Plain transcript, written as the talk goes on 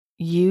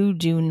you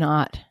do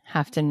not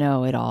have to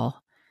know it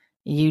all.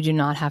 You do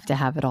not have to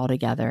have it all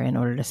together in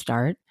order to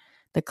start.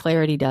 The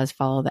clarity does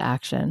follow the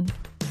action.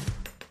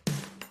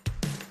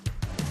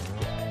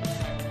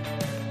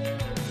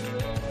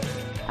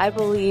 I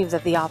believe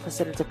that the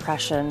opposite of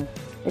depression,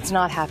 it's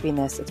not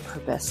happiness, it's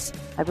purpose.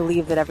 I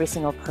believe that every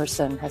single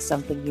person has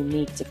something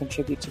unique to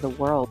contribute to the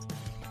world.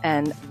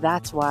 And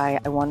that's why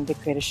I wanted to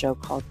create a show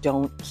called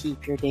Don't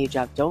Keep Your Day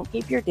Job. Don't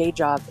Keep Your Day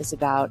Job is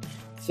about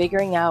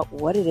figuring out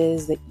what it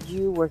is that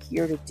you were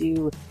here to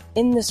do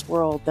in this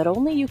world that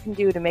only you can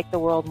do to make the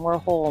world more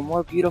whole,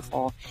 more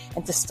beautiful,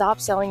 and to stop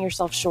selling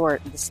yourself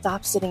short and to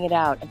stop sitting it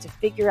out and to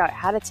figure out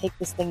how to take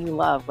this thing you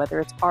love,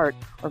 whether it's art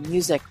or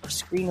music or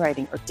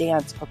screenwriting or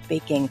dance or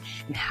baking,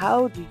 and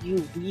how do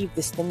you weave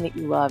this thing that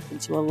you love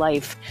into a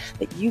life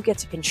that you get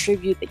to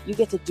contribute, that you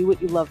get to do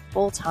what you love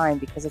full time,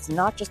 because it's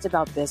not just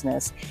about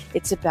business,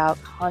 it's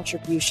about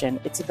contribution,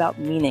 it's about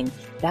meaning.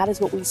 That is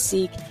what we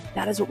seek,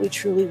 that is what we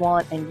truly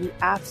want, and you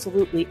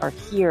absolutely are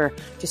here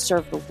to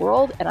serve the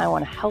world, and I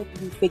want to help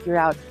you figure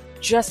out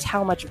just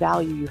how much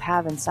value you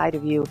have inside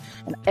of you.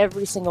 And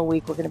every single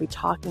week, we're going to be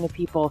talking to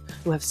people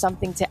who have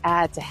something to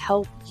add to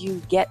help you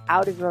get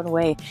out of your own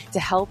way, to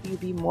help you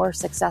be more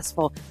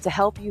successful, to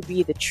help you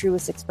be the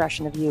truest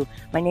expression of you.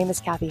 My name is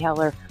Cathy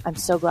Heller. I'm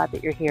so glad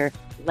that you're here.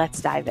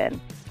 Let's dive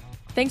in.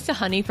 Thanks to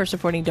Honey for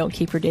supporting Don't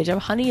Keep Your Day Job.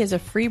 Honey is a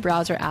free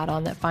browser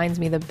add-on that finds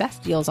me the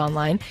best deals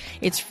online.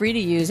 It's free to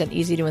use and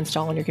easy to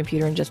install on your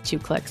computer in just 2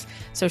 clicks.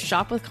 So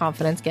shop with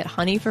confidence. Get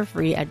Honey for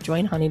free at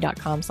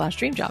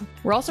joinhoney.com/dreamjob.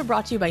 We're also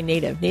brought to you by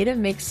Native. Native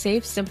makes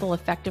safe, simple,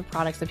 effective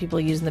products that people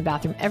use in the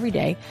bathroom every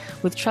day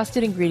with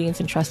trusted ingredients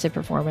and trusted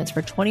performance.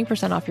 For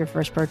 20% off your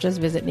first purchase,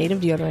 visit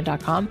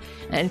nativedeodorant.com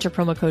and enter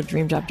promo code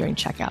DREAMJOB during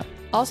checkout.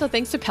 Also,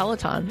 thanks to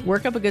Peloton.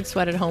 Work up a good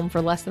sweat at home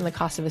for less than the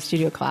cost of a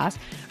studio class.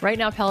 Right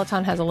now,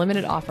 Peloton has a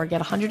limited offer.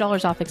 Get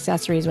 $100 off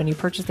accessories when you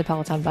purchase the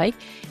Peloton bike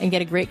and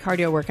get a great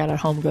cardio workout at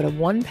home. Go to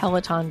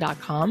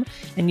onepeloton.com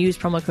and use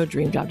promo code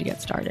DREAMJOB to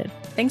get started.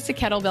 Thanks to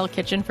Kettlebell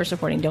Kitchen for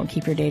supporting Don't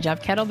Keep Your Day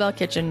Job. Kettlebell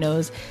Kitchen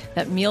knows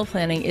that meal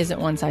planning isn't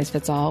one size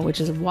fits all,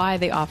 which is why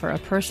they offer a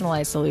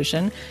personalized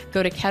solution.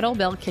 Go to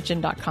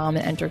kettlebellkitchen.com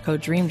and enter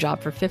code DREAMJOB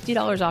for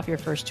 $50 off your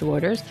first 2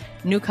 orders.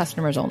 New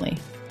customers only.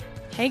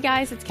 Hey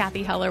guys, it's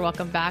Cathy Heller.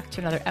 Welcome back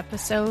to another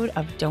episode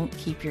of Don't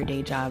Keep Your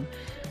Day Job.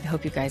 I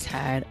hope you guys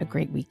had a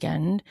great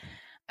weekend.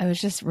 I was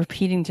just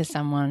repeating to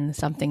someone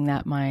something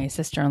that my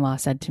sister-in-law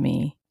said to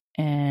me,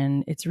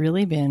 and it's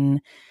really been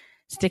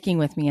sticking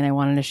with me, and I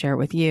wanted to share it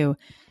with you.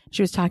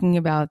 She was talking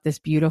about this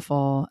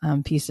beautiful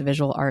piece of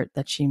visual art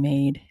that she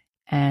made,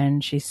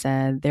 and she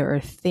said, there are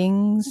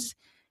things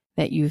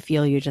that you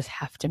feel you just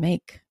have to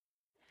make.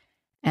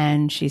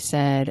 And she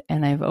said,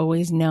 and I've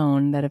always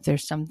known that if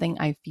there's something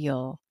I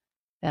feel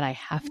that I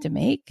have to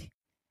make,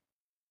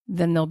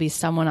 then there'll be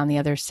someone on the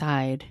other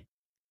side,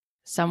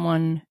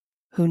 someone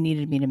who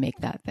needed me to make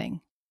that thing,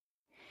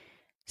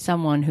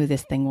 someone who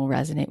this thing will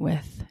resonate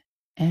with.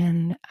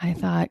 And I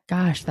thought,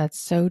 gosh,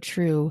 that's so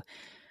true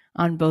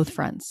on both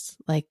fronts.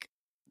 Like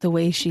the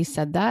way she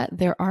said that,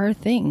 there are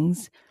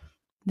things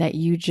that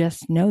you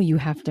just know you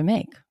have to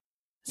make.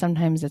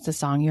 Sometimes it's a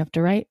song you have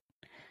to write.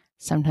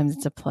 Sometimes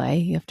it's a play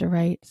you have to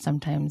write.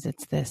 Sometimes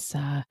it's this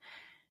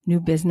new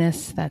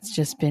business that's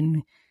just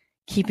been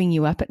keeping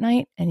you up at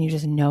night and you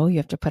just know you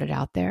have to put it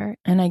out there.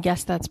 And I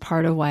guess that's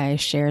part of why I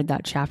shared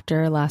that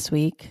chapter last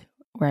week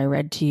where I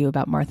read to you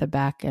about Martha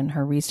Beck and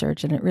her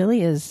research. And it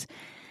really is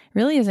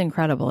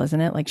incredible,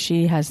 isn't it? Like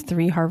she has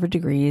 3 Harvard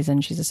degrees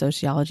and she's a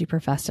sociology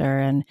professor.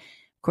 And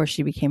of course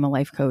she became a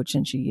life coach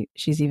and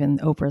she's even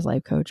Oprah's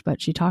life coach,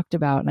 but she talked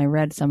about, and I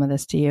read some of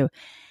this to you,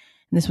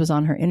 and this was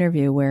on her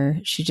interview where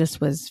she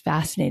just was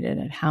fascinated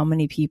at how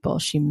many people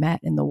she met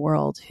in the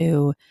world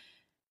who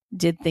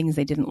did things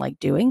they didn't like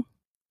doing.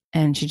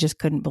 And she just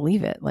couldn't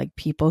believe it. Like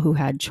people who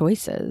had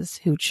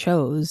choices, who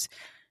chose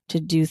to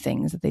do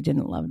things that they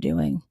didn't love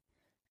doing.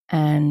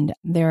 And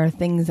there are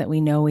things that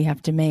we know we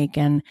have to make.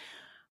 And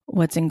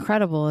what's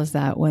incredible is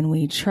that when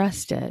we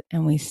trust it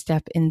and we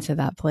step into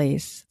that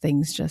place,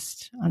 things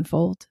just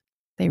unfold.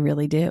 They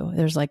really do.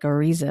 There's like a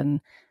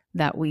reason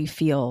that we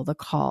feel the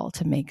call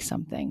to make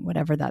something,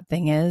 whatever that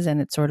thing is. And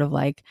it's sort of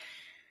like,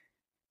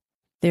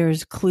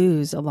 there's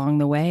clues along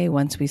the way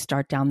once we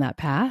start down that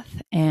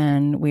path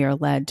and we are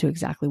led to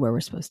exactly where we're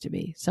supposed to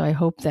be. So I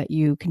hope that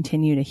you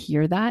continue to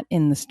hear that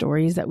in the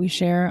stories that we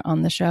share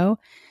on the show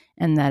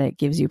and that it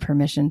gives you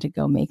permission to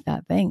go make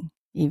that thing,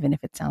 even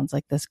if it sounds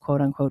like this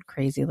quote unquote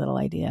crazy little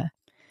idea.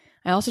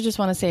 I also just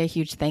want to say a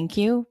huge thank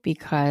you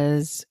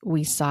because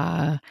we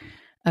saw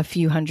a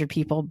few hundred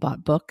people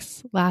bought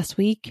books last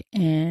week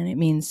and it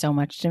means so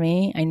much to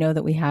me. I know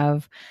that we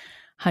have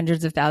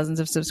hundreds of thousands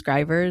of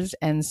subscribers.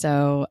 And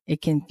so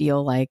it can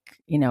feel like,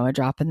 a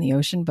drop in the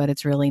ocean, but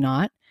it's really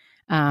not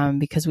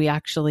because we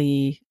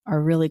actually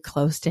are really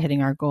close to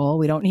hitting our goal.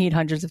 We don't need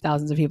hundreds of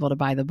thousands of people to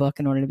buy the book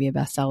in order to be a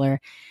bestseller.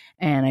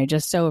 And I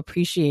just so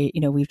appreciate,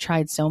 we've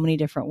tried so many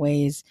different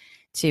ways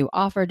to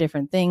offer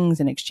different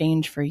things in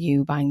exchange for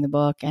you buying the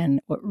book.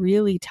 And what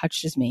really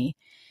touches me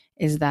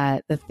is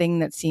that the thing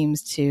that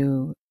seems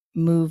to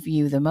move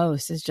you the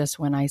most is just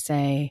when I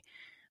say,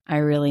 I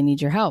really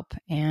need your help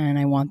and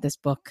I want this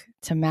book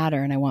to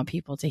matter and I want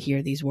people to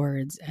hear these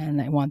words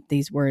and I want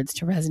these words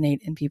to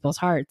resonate in people's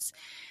hearts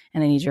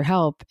and I need your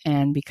help.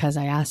 And because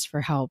I asked for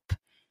help,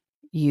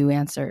 you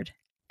answered.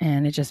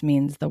 And it just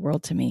means the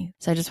world to me.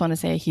 So I just want to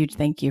say a huge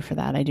thank you for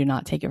that. I do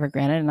not take it for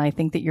granted. And I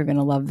think that you're going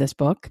to love this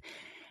book.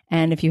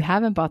 And if you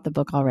haven't bought the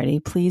book already,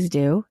 please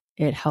do.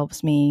 It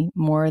helps me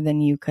more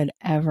than you could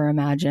ever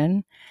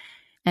imagine.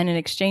 And in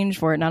exchange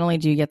for it, not only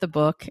do you get the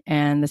book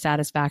and the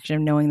satisfaction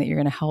of knowing that you're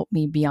going to help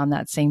me be on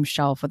that same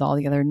shelf with all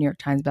the other New York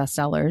Times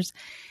bestsellers.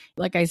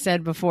 Like I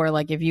said before,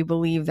 like if you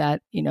believe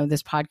that,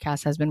 this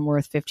podcast has been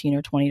worth $15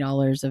 or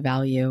 $20 of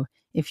value,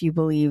 if you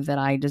believe that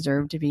I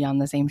deserve to be on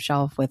the same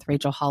shelf with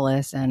Rachel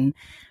Hollis and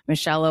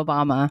Michelle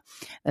Obama,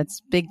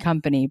 that's big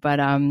company. But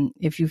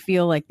if you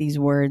feel like these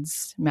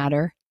words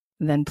matter,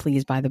 then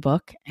please buy the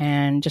book.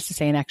 And just to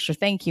say an extra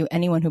thank you,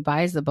 anyone who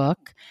buys the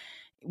book,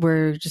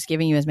 we're just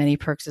giving you as many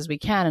perks as we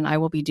can. And I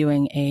will be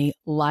doing a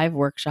live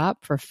workshop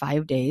for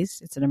 5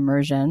 days. It's an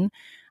immersion.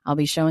 I'll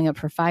be showing up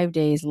for 5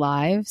 days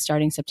live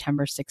starting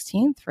September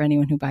 16th for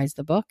anyone who buys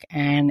the book.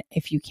 And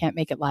if you can't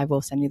make it live,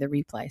 we'll send you the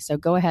replay. So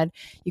go ahead.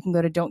 You can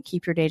go to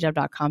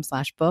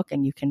don'tkeepyourdayjob.com/book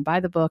and you can buy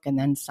the book and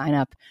then sign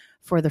up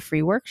for the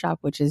free workshop,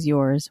 which is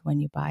yours when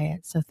you buy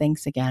it. So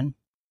thanks again.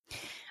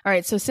 All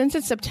right. So since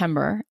it's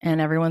September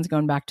and everyone's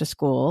going back to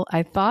school,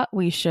 I thought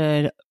we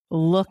should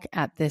look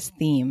at this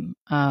theme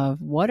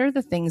of what are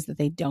the things that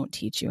they don't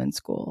teach you in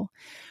school.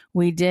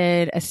 We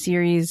did a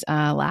series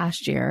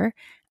last year.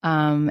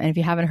 And if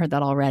you haven't heard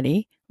that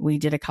already, we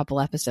did a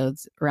couple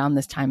episodes around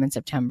this time in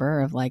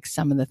September of like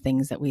some of the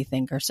things that we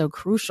think are so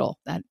crucial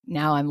that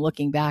now I'm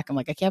looking back, I'm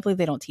like, I can't believe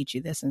they don't teach you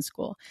this in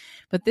school.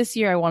 But this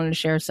year I wanted to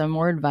share some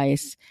more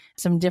advice,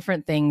 some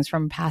different things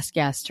from past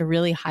guests to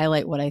really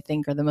highlight what I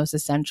think are the most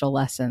essential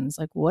lessons.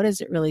 Like, what does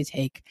it really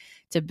take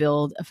to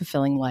build a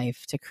fulfilling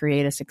life, to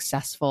create a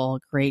successful,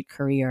 great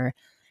career,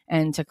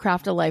 and to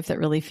craft a life that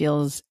really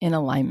feels in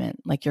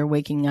alignment, like you're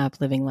waking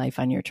up, living life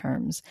on your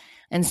terms.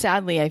 And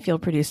sadly, I feel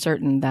pretty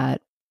certain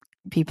that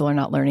people are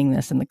not learning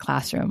this in the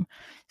classroom.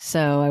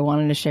 So I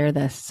wanted to share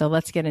this. So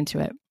let's get into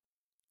it.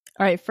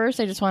 All right, first,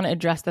 I just want to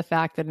address the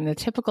fact that in a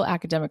typical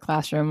academic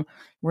classroom,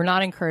 we're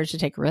not encouraged to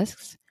take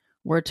risks.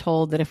 We're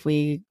told that if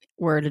we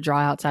were to draw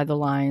outside the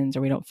lines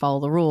or we don't follow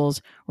the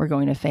rules, we're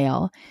going to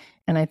fail.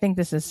 And I think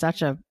this is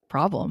such a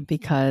problem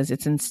because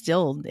it's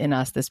instilled in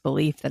us this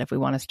belief that if we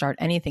want to start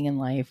anything in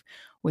life,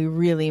 we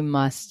really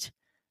must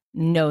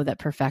know that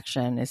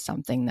perfection is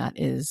something that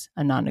is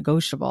a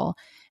non-negotiable.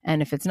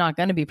 And if it's not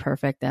going to be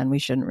perfect, then we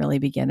shouldn't really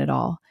begin at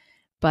all.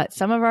 But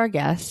some of our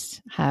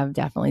guests have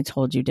definitely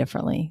told you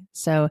differently.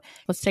 So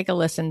let's take a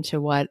listen to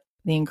what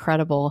the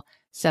incredible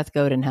Seth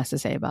Godin has to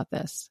say about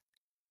this.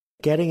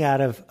 Getting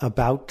out of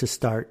about to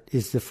start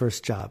is the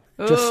first job.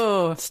 Ooh,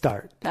 just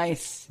start.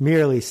 Nice.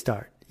 Merely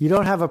start. You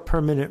don't have a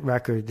permanent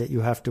record that you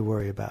have to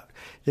worry about.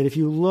 That if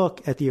you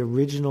look at the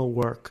original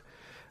work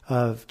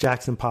of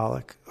Jackson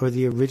Pollock or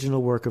the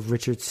original work of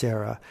Richard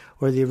Serra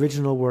or the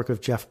original work of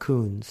Jeff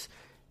Koons,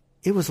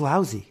 it was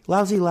lousy.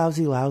 Lousy.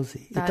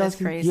 That is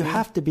crazy. You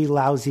have to be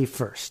lousy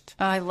first.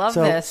 Oh, I love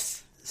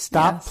this.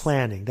 Stop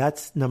planning.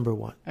 That's number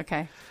one.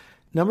 Okay.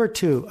 Number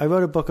two, I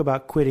wrote a book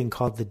about quitting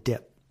called The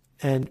Dip.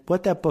 And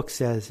what that book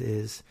says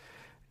is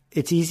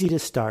it's easy to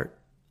start,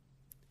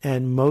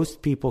 and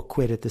most people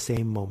quit at the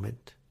same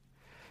moment.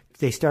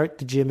 They start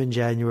the gym in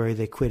January,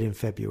 they quit in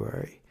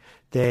February.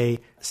 They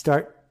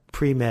start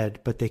pre-med,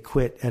 but they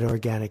quit at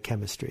organic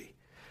chemistry.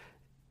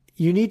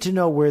 You need to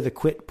know where the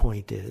quit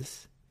point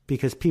is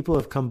because people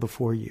have come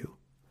before you.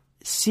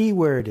 See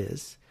where it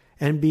is.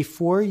 And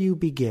before you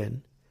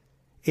begin,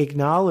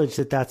 acknowledge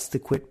that that's the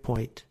quit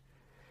point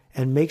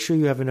and make sure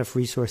you have enough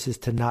resources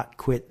to not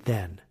quit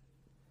then.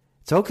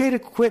 It's okay to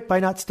quit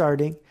by not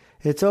starting.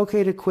 It's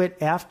okay to quit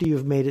after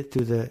you've made it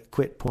through the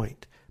quit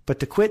point. But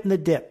to quit in the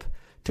dip,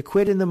 to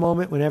quit in the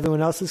moment when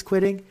everyone else is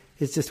quitting,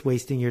 is just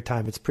wasting your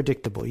time. It's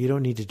predictable. You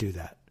don't need to do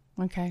that.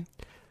 Okay.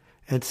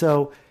 And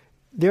so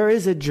there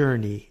is a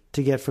journey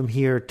to get from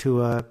here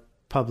to a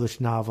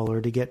published novel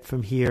or to get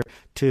from here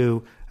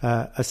to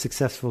a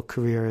successful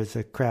career as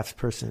a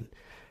craftsperson.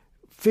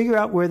 Figure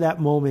out where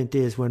that moment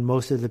is when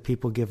most of the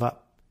people give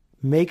up.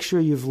 Make sure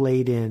you've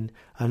laid in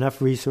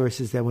enough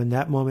resources that when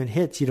that moment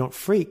hits, you don't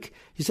freak.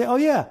 You say, oh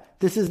yeah,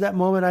 this is that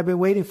moment I've been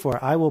waiting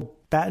for. I will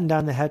batten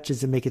down the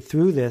hatches and make it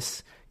through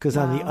this because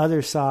on the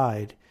other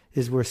side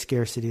is where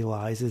scarcity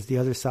lies, is the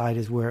other side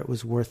is where it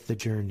was worth the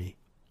journey.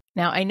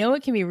 Now, I know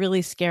it can be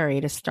really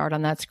scary to start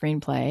on that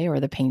screenplay or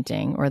the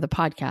painting or the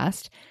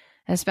podcast,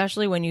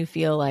 especially when you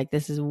feel like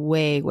this is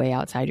way, way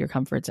outside your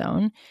comfort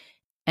zone.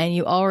 And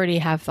you already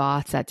have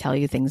thoughts that tell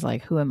you things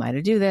like, who am I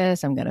to do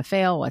this? I'm going to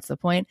fail. What's the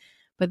point?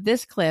 But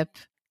this clip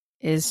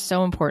is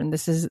so important.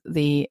 This is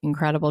the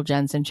incredible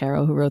Jen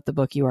Sincero who wrote the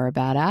book, You Are a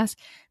Badass.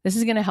 This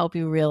is going to help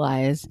you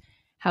realize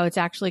how it's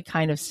actually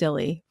kind of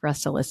silly for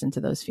us to listen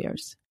to those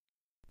fears.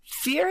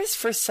 Fear is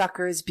for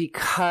suckers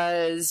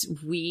because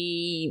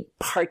we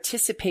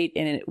participate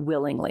in it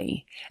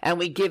willingly and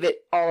we give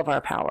it all of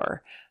our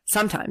power,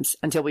 sometimes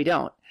until we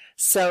don't.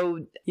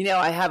 So,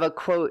 I have a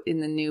quote in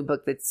the new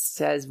book that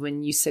says,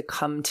 when you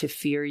succumb to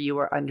fear, you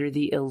are under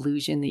the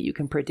illusion that you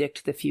can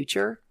predict the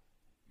future.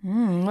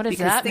 What does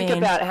that mean?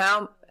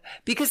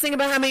 Because think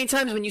about how many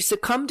times when you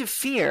succumb to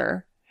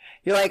fear,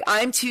 you're like,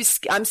 I'm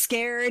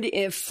scared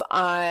if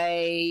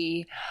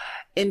I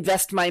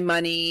invest my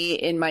money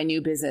in my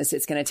new business,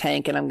 it's going to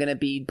tank and I'm going to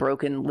be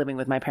broken living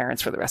with my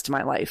parents for the rest of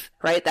my life,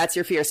 right? That's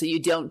your fear. So you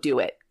don't do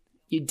it.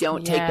 You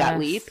don't take that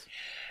leap.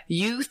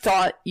 You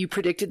thought you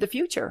predicted the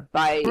future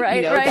by,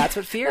 that's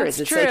what fear is.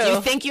 It's true. Like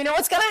you think you know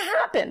what's going to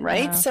happen,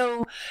 right? Yeah.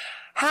 So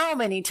how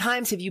many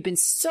times have you been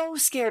so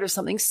scared of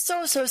something,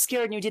 so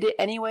scared, and you did it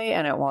anyway,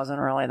 and it wasn't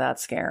really that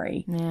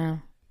scary? Yeah.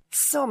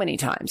 So many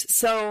times.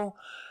 So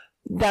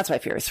that's why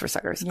fear is for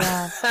suckers.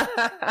 Yeah.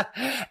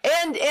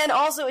 and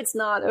also it's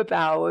not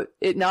about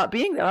it not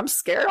being there. I'm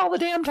scared all the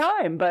damn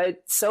time,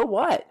 but so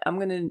what? I'm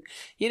going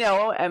to,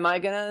 am I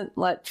going to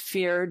let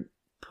fear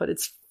put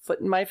its foot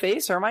in my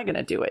face, or am I going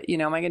to do it?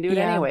 Am I going to do it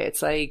anyway?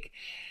 It's like,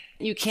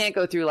 you can't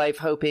go through life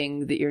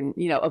hoping that you're,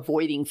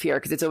 avoiding fear,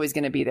 because it's always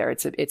going to be there.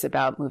 It's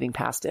about moving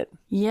past it.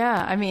 Yeah.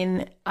 I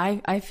mean,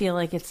 I feel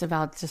like it's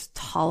about just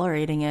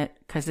tolerating it,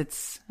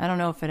 because I don't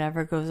know if it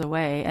ever goes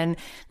away. And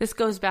this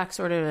goes back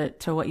sort of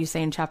to what you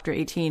say in chapter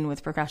 18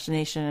 with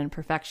procrastination and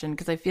perfection,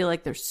 because I feel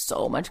like there's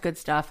so much good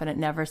stuff and it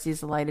never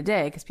sees the light of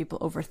day because people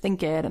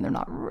overthink it and they're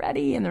not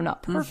ready and they're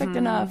not perfect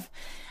enough.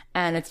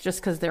 And it's just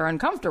because they're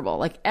uncomfortable.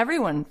 Like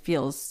everyone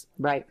feels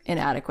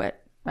inadequate,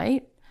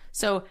 right?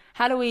 So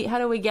how do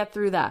we get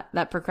through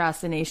that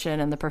procrastination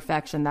and the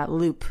perfection, that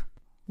loop?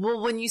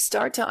 Well, when you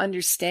start to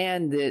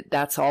understand that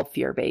that's all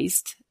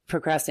fear-based,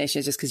 procrastination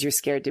is just because you're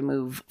scared to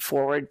move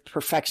forward.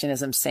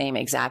 Perfectionism, same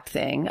exact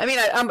thing. I mean,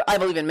 I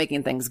believe in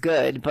making things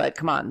good, but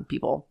come on,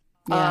 people.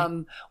 Yeah.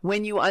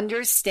 When you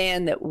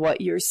understand that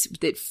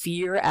that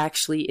fear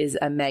actually is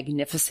a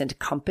magnificent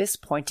compass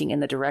pointing in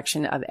the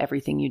direction of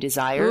everything you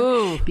desire.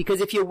 Ooh. Because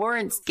if you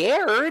weren't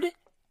scared,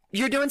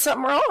 you're doing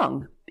something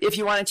wrong. If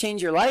you want to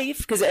change your life,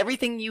 because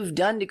everything you've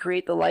done to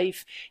create the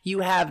life you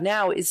have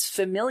now is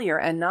familiar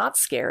and not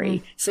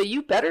scary. So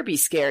you better be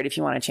scared if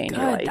you want to change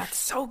your life. That's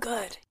so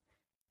good.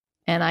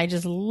 And I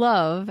just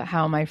love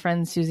how my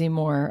friend Susie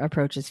Moore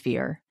approaches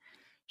fear.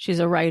 She's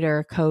a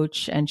writer,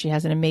 coach, and she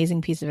has an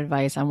amazing piece of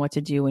advice on what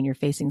to do when you're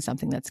facing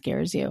something that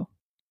scares you.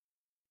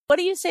 What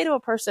do you say to a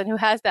person who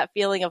has that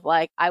feeling of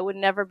like, I would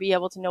never be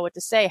able to know what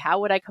to say?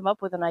 How would I come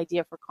up with an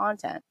idea for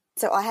content?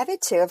 So I have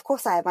it too. Of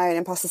course, I have my own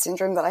imposter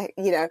syndrome that I,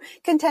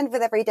 contend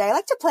with every day. I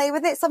like to play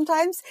with it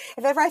sometimes.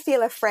 If ever I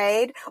feel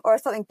afraid or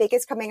something big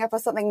is coming up or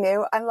something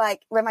new, I'm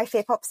like, when my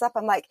fear pops up,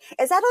 I'm like,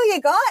 is that all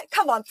you got?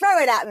 Come on, throw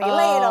it at me. Lay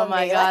it on me. Oh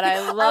my God,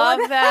 I love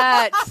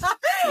that.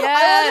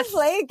 Yes. I want to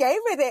play a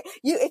game with it.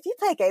 If you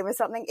play a game with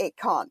something, it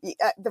can't.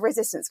 The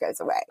resistance goes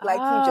away.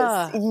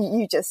 Like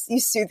you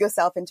soothe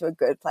yourself into a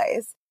good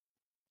place.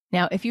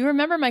 Now, if you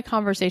remember my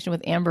conversation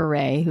with Amber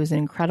Ray, who's an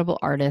incredible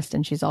artist,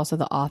 and she's also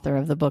the author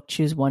of the book,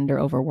 Choose Wonder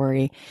Over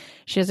Worry,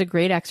 she has a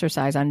great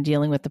exercise on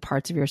dealing with the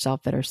parts of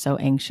yourself that are so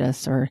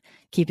anxious or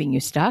keeping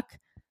you stuck.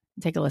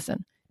 Take a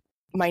listen.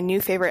 My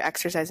new favorite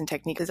exercise and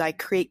technique is I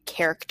create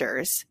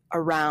characters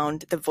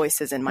around the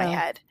voices in my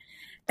head.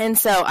 And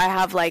so I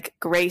have like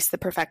Grace, the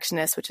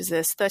perfectionist, which is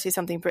this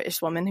 30-something British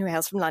woman who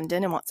hails from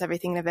London and wants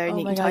everything in a very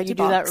neat and tidy box.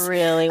 You do that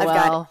really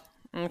well.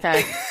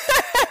 Okay.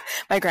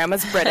 My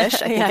grandma's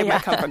British. I think it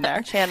might come from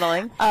there.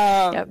 Channeling.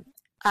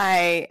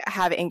 I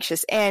have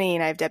Anxious Annie,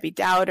 and I have Debbie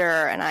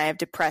Dowder, and I have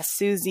Depressed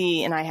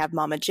Susie, and I have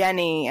Mama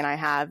Jenny, and I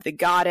have the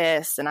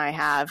Goddess, and I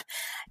have,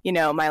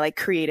 my like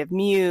creative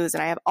muse,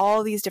 and I have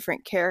all these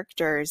different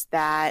characters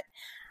that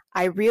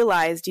I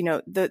realized,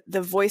 the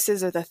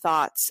voices or the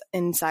thoughts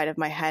inside of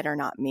my head are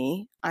not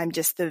me. I'm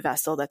just the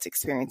vessel that's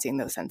experiencing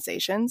those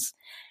sensations.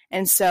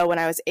 And so when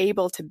I was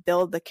able to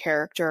build the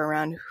character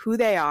around who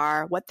they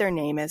are, what their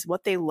name is,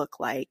 what they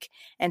look like,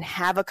 and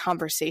have a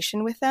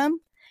conversation with them,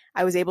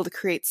 I was able to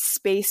create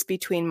space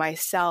between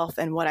myself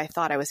and what I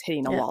thought I was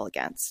hitting a wall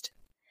against.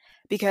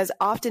 Because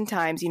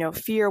oftentimes,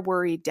 fear,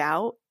 worry,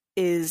 doubt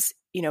is,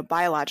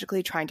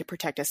 biologically trying to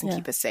protect us and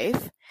keep us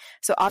safe.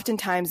 So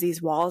oftentimes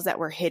these walls that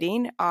we're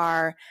hitting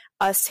are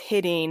us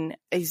hitting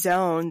a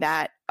zone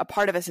that a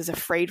part of us is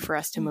afraid for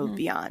us to move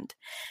beyond.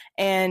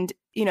 And,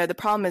 the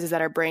problem is that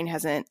our brain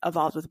hasn't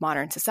evolved with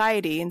modern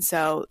society. And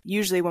so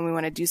usually when we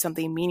want to do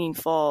something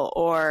meaningful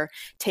or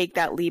take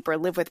that leap or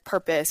live with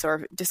purpose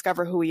or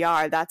discover who we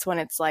are, that's when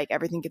it's like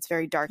everything gets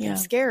very dark and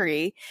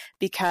scary,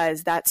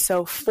 because that's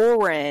so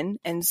foreign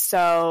and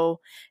so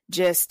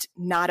just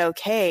not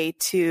okay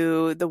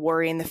to the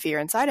worry and the fear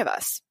inside of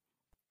us.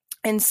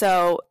 And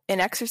so an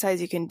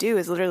exercise you can do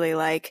is literally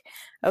like,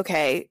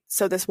 okay,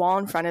 so this wall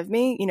in front of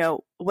me,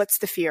 what's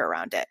the fear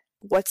around it?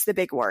 What's the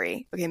big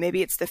worry? Okay,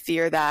 maybe it's the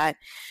fear that,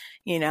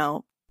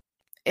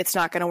 it's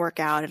not going to work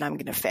out and I'm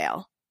going to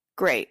fail.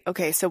 Great.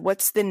 Okay, so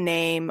what's the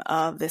name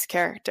of this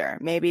character?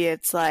 Maybe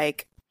it's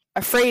like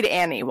Afraid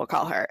Annie, we'll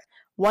call her.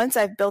 Once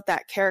I've built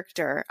that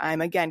character, I'm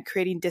again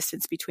creating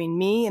distance between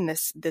me and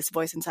this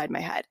voice inside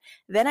my head.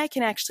 Then I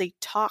can actually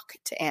talk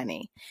to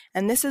Annie.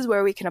 And this is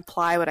where we can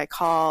apply what I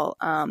call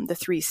the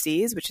 3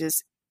 C's, which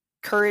is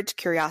courage,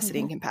 curiosity,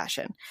 and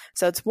compassion.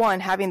 So it's one,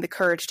 having the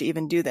courage to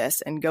even do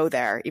this and go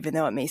there, even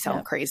though it may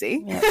sound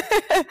crazy.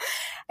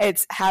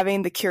 It's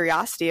having the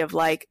curiosity of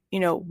like,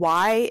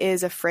 why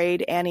is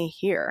Afraid Annie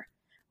here?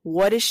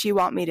 What does she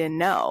want me to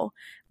know?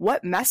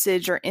 What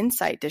message or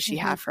insight does she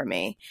have for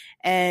me?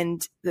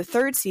 And the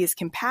third C is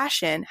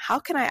compassion. How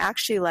can I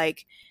actually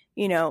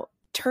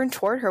turn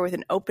toward her with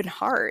an open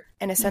heart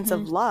and a sense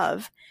of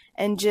love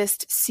and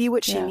just see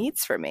what she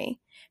needs from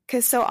me?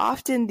 Because so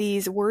often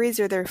these worries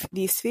or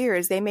these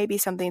fears, they may be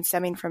something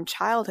stemming from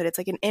childhood. It's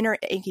like an inner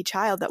achy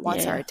child that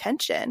wants our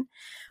attention.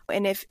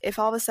 And if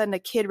all of a sudden a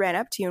kid ran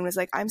up to you and was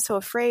like, I'm so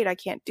afraid I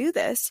can't do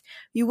this,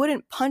 you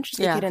wouldn't punch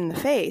the kid in the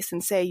face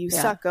and say, you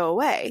suck, go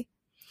away.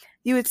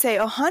 You would say,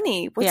 oh,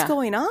 honey, what's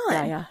going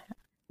on?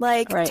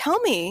 Tell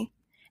me.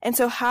 And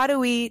so how do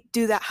we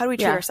do that? How do we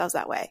treat ourselves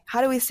that way?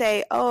 How do we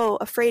say, oh,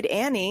 Afraid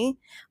Annie,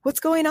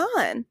 what's going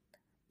on?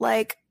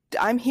 Like,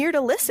 I'm here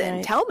to listen.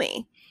 Right. Tell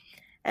me.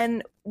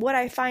 And what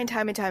I find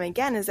time and time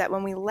again is that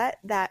when we let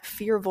that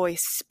fear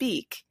voice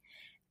speak,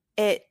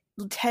 it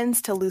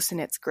tends to loosen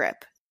its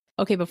grip.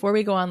 Okay, before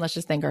we go on, let's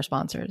just thank our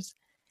sponsors.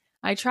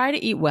 I try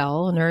to eat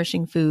well,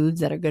 nourishing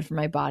foods that are good for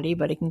my body,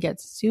 but it can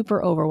get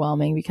super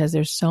overwhelming because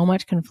there's so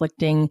much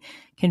conflicting,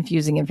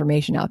 confusing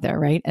information out there,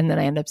 right? And then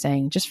I end up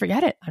saying, just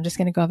forget it. I'm just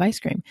going to go have ice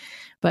cream.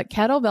 But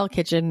Kettlebell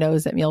Kitchen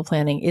knows that meal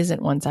planning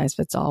isn't one size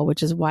fits all,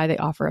 which is why they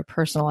offer a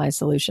personalized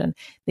solution.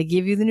 They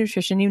give you the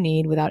nutrition you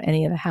need without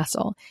any of the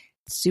hassle.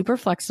 Super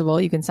flexible.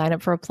 You can sign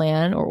up for a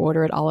plan or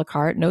order it a la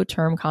carte. No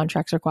term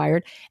contracts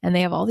required. And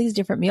they have all these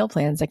different meal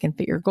plans that can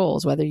fit your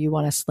goals, whether you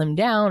want to slim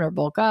down or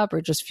bulk up or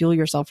just fuel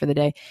yourself for the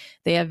day.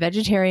 They have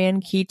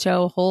vegetarian,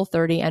 keto,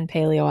 Whole30, and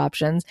paleo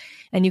options.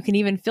 And you can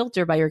even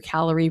filter by your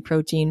calorie,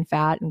 protein,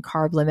 fat, and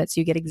carb limits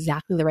so you get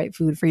exactly the right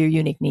food for your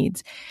unique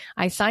needs.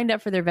 I signed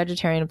up for their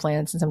vegetarian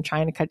plan since I'm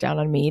trying to cut down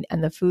on meat,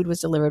 and the food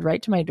was delivered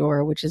right to my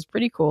door, which is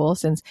pretty cool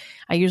since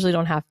I usually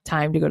don't have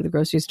time to go to the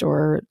grocery store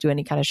or do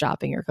any kind of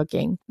shopping or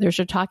cooking. Their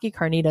shiitake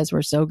carnitas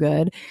were so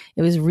good.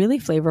 It was really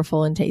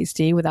flavorful and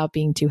tasty without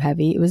being too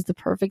heavy. It was the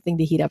perfect thing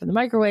to heat up in the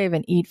microwave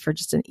and eat for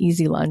just an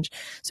easy lunch.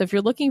 So if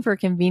you're looking for a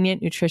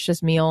convenient,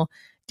 nutritious meal,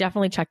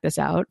 definitely check this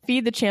out.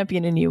 Feed the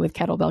champion in you with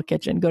Kettlebell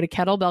Kitchen. Go to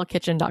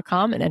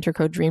kettlebellkitchen.com and enter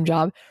code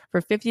DREAMJOB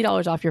for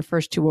 $50 off your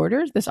first 2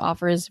 orders. This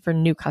offer is for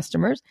new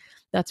customers.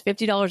 That's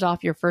 $50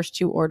 off your first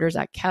 2 orders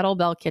at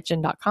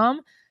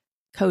kettlebellkitchen.com,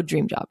 code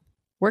DREAMJOB.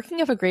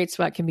 Working up a great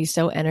sweat can be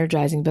so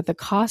energizing, but the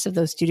cost of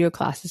those studio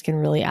classes can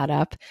really add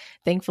up.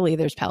 Thankfully,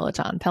 there's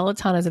Peloton.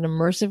 Peloton is an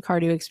immersive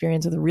cardio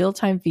experience with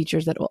real-time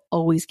features that will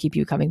always keep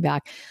you coming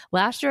back.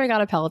 Last year, I got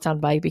a Peloton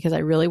bike because I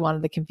really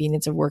wanted the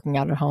convenience of working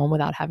out at home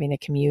without having to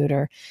commute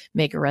or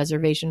make a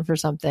reservation for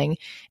something.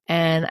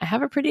 And I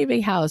have a pretty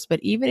big house, but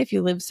even if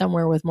you live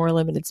somewhere with more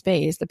limited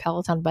space, the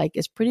Peloton bike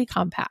is pretty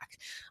compact,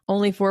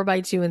 only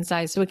 4x2 in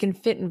size, so it can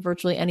fit in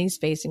virtually any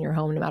space in your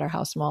home, no matter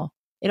how small.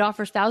 It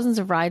offers thousands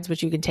of rides,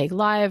 which you can take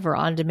live or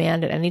on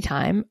demand at any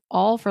time,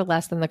 all for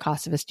less than the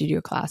cost of a studio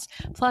class.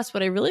 Plus,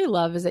 what I really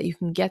love is that you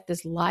can get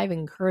this live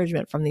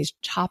encouragement from these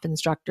top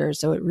instructors.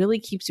 So it really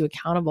keeps you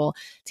accountable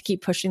to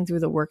keep pushing through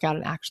the workout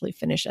and actually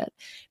finish it.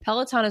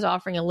 Peloton is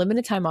offering a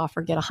limited time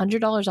offer. Get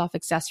 $100 off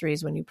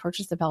accessories when you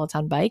purchase the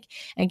Peloton bike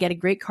and get a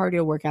great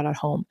cardio workout at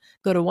home.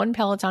 Go to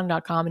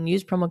onepeloton.com and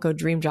use promo code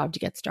DREAMJOB to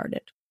get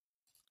started.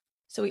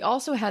 So we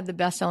also had the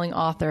best-selling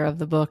author of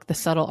the book, The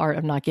Subtle Art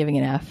of Not Giving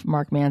an F,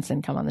 Mark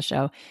Manson, come on the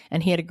show,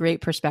 and he had a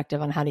great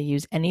perspective on how to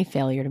use any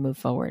failure to move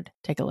forward.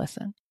 Take a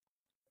listen.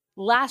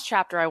 Last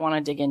chapter I want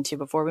to dig into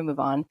before we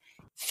move on.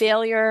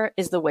 Failure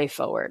is the way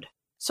forward.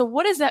 So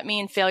what does that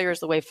mean, failure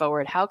is the way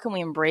forward? How can we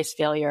embrace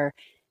failure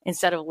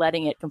instead of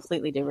letting it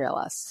completely derail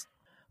us?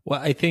 Well,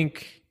 I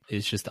think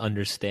it's just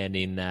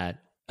understanding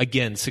that,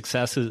 again,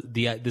 success is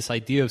this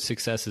idea of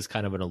success is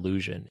kind of an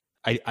illusion.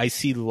 I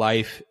see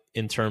life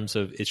in terms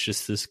of it's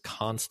just this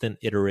constant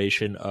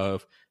iteration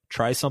of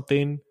try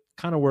something,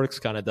 kind of works,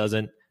 kind of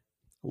doesn't,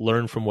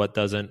 learn from what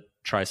doesn't,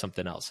 try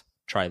something else.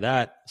 Try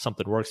that,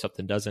 something works,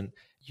 something doesn't.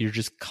 You're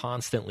just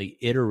constantly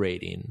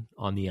iterating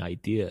on the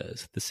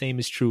ideas. The same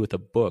is true with a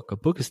book. A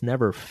book is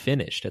never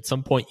finished. At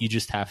some point, you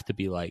just have to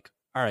be like,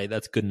 all right,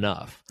 that's good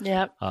enough.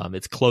 Yep.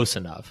 It's close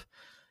enough.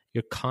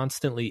 You're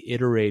constantly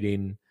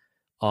iterating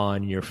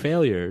on your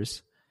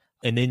failures.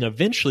 And then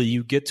eventually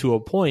you get to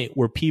a point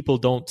where people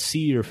don't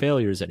see your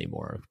failures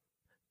anymore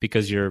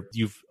because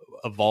you've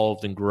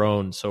evolved and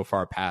grown so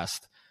far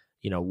past,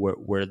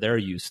 where they're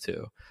used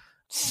to.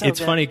 So it's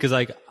funny because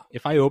like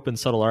if I open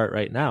Subtle Art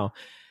right now,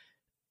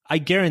 I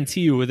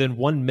guarantee you within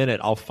 1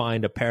 minute I'll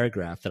find a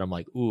paragraph that I'm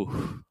like,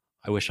 ooh,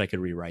 I wish I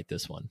could rewrite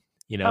this one.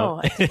 Oh,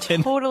 I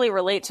can totally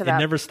relate to that. It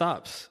never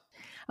stops.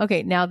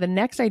 Okay, now the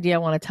next idea I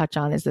want to touch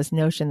on is this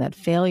notion that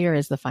failure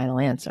is the final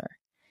answer.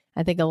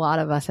 I think a lot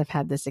of us have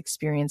had this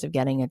experience of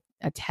getting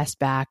a test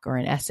back or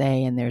an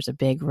essay and there's a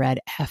big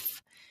red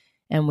F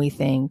and we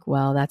think,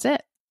 well, that's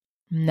it.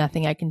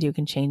 Nothing I can do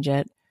can change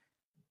it.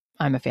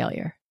 I'm a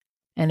failure.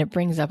 And it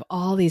brings up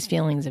all these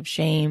feelings of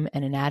shame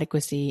and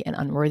inadequacy and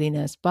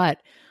unworthiness.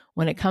 But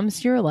when it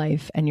comes to your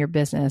life and your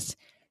business,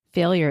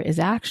 failure is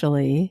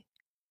actually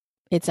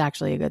it's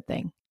actually a good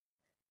thing.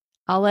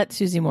 I'll let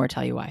Susie Moore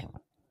tell you why.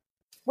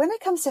 When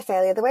it comes to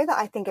failure, the way that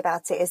I think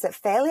about it is that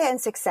failure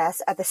and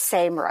success are the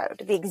same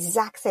road, the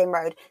exact same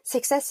road.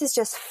 Success is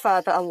just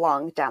further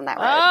along down that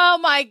road. Oh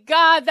my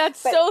God, that's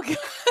so good.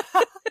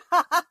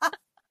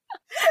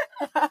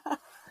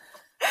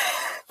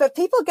 But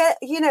people get,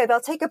 they'll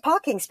take a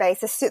parking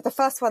space, the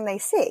first one they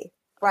see,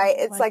 right?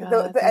 It's like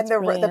God,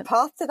 the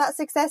path to that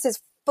success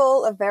is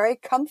full of very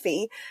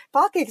comfy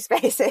parking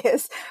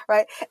spaces,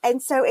 right?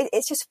 And so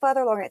it's just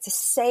further along. It's the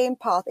same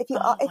path. If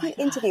you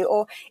interview,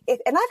 and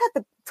I've had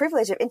the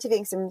privilege of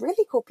interviewing some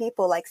really cool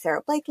people like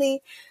Sarah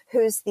Blakely,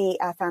 who's the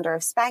founder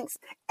of Spanx,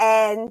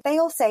 and they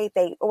all say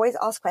they always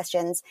ask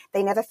questions.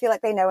 They never feel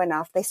like they know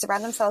enough. They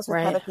surround themselves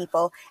with other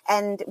people,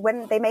 and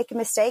when they make a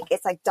mistake,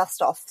 it's like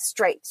dust off,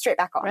 straight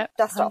back on,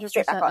 dust 100%. Off,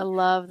 straight back on. I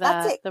love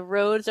that. That's it. The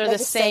roads are the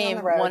same.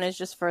 One is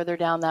just further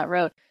down that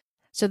road.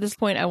 So this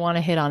point I want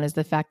to hit on is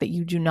the fact that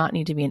you do not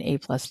need to be an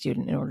A+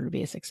 student in order to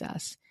be a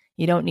success.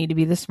 You don't need to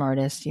be the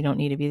smartest. You don't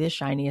need to be the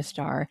shiniest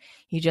star.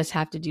 You just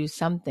have to do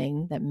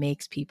something that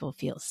makes people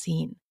feel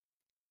seen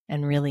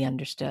and really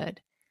understood.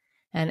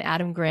 And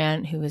Adam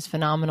Grant, who is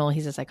phenomenal,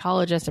 he's a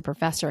psychologist, a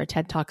professor, a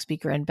TED Talk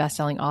speaker, and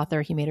best-selling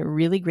author. He made a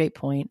really great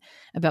point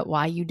about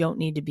why you don't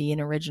need to be an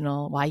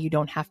original, why you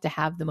don't have to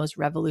have the most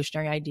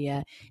revolutionary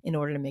idea in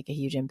order to make a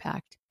huge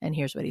impact. And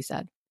here's what he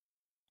said.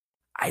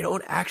 I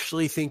don't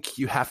actually think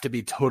you have to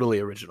be totally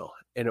original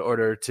in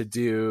order to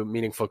do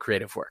meaningful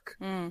creative work.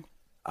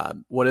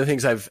 One of the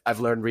things I've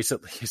learned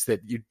recently is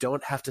that you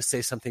don't have to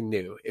say something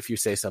new if you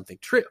say something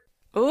true.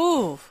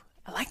 Ooh,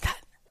 I like that.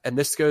 And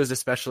this goes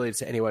especially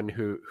to anyone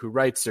who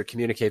writes or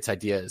communicates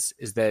ideas,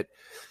 is that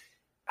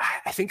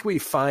I think we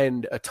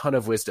find a ton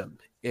of wisdom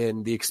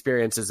in the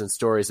experiences and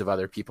stories of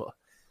other people.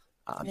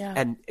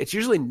 And it's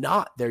usually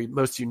not their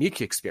most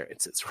unique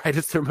experiences, right?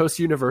 It's their most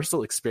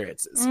universal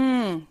experiences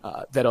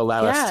that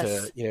allow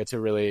us to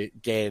really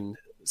gain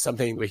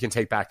something we can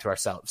take back to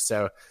ourselves.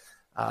 So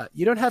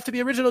you don't have to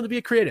be original to be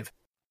a creative.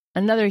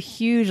 Another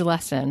huge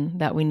lesson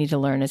that we need to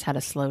learn is how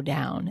to slow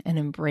down and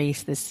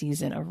embrace this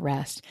season of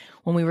rest.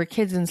 When we were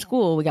kids in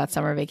school, we got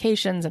summer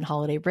vacations and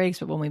holiday breaks,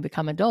 but when we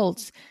become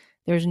adults,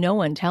 there's no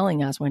one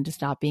telling us when to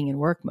stop being in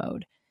work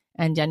mode.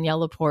 And Danielle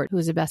Laporte, who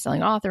is a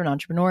best-selling author and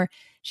entrepreneur,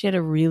 she had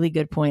a really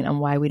good point on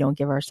why we don't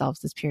give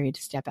ourselves this period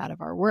to step out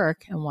of our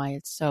work and why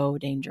it's so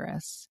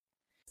dangerous.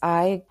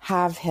 I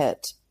have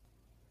hit,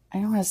 I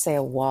don't want to say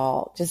a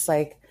wall, just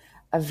like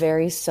a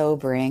very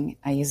sobering,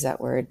 I use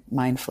that word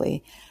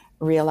mindfully,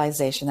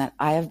 realization that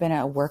I have been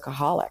a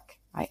workaholic.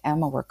 I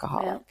am a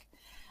workaholic.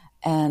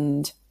 Yeah.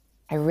 And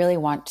I really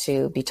want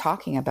to be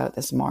talking about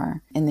this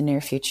more in the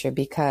near future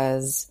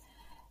because,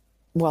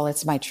 well,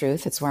 it's my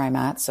truth. It's where I'm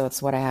at. So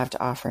it's what I have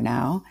to offer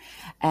now.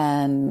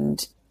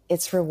 And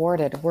it's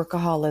rewarded.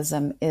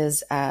 Workaholism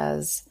is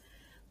as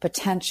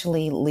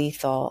potentially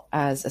lethal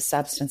as a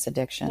substance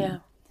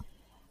addiction,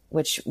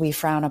 which we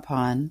frown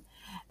upon.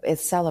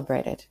 It's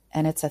celebrated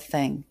and it's a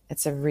thing.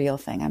 It's a real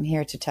thing. I'm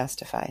here to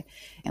testify.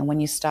 And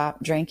when you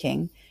stop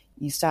drinking,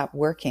 you stop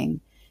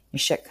working, your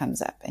shit comes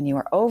up and you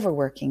are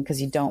overworking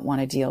because you don't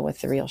want to deal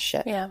with the real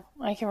shit. Yeah,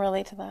 I can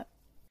relate to that.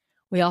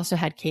 We also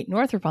had Kate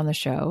Northrup on the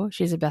show.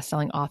 She's a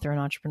best-selling author and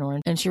entrepreneur,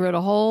 and she wrote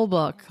a whole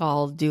book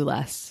called Do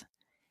Less.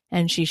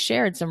 And she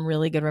shared some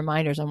really good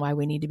reminders on why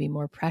we need to be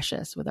more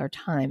precious with our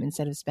time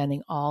instead of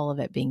spending all of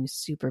it being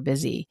super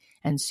busy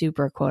and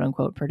super quote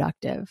unquote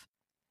productive.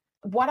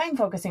 What I'm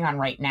focusing on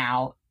right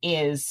now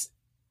is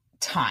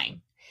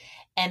time.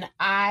 And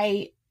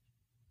I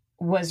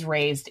was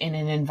raised in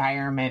an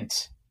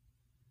environment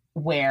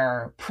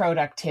where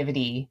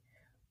productivity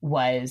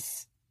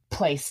was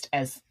placed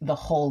as the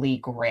holy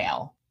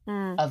grail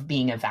of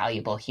being a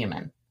valuable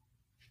human.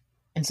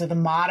 And so the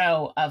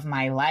motto of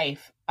my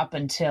life up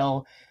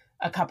until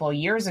a couple of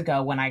years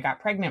ago when I got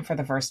pregnant for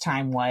the first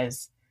time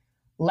was,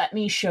 let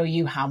me show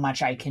you how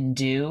much I can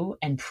do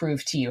and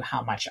prove to you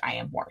how much I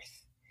am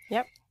worth.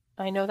 Yep.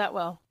 I know that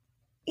well.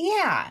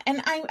 Yeah.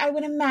 And I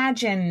would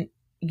imagine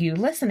you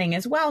listening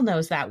as well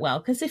knows that well.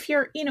 Because if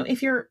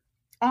you're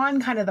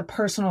on kind of the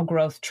personal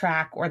growth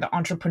track or the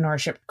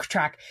entrepreneurship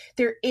track,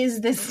 there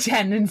is this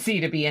tendency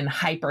to be in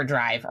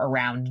hyperdrive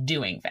around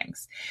doing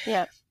things.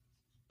 Yeah.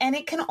 And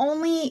it can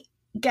only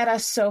get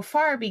us so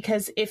far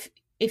because if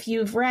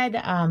you've read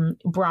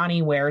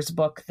Bronnie Ware's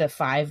book, The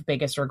 5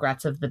 Biggest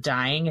Regrets of the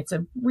Dying, it's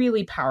a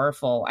really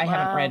powerful, I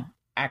haven't read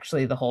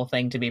actually the whole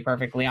thing to be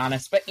perfectly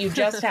honest, but you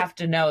just have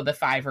to know the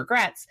 5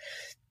 regrets.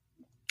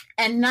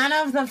 And none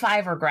of the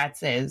 5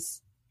 regrets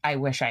is, I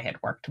wish I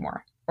had worked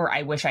more. Or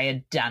I wish I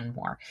had done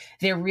more.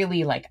 They're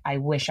really like, I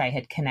wish I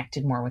had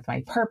connected more with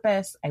my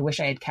purpose. I wish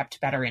I had kept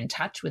better in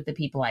touch with the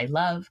people I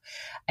love.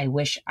 I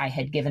wish I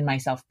had given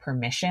myself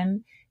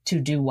permission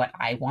to do what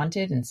I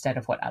wanted instead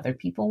of what other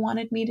people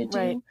wanted me to do.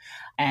 Right.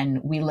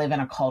 And we live in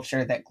a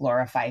culture that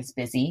glorifies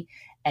busy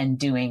and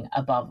doing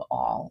above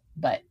all,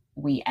 but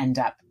we end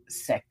up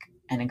sick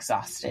and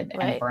exhausted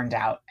and burned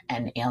out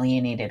and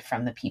alienated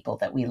from the people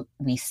that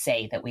we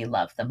say that we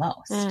love the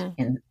most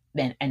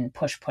and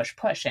push.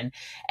 And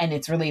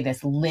it's really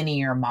this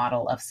linear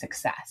model of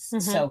success.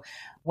 So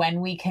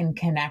when we can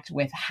connect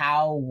with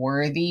how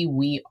worthy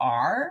we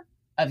are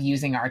of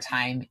using our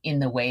time in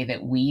the way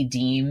that we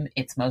deem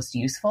it's most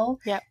useful,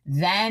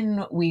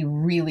 then we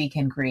really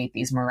can create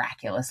these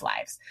miraculous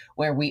lives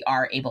where we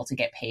are able to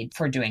get paid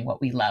for doing what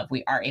we love.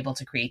 We are able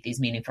to create these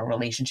meaningful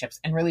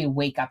relationships and really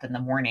wake up in the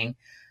morning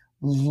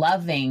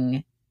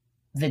loving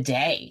the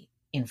day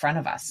in front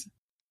of us.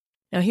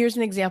 Now, here's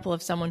an example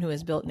of someone who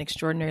has built an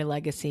extraordinary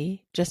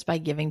legacy just by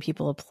giving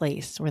people a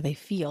place where they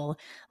feel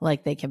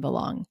like they can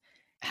belong.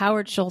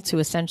 Howard Schultz, who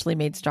essentially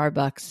made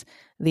Starbucks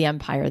the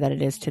empire that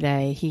it is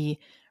today, he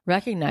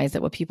recognized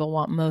that what people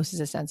want most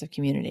is a sense of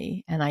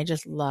community. And I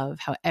just love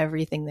how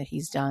everything that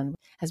he's done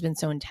has been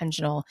so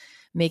intentional,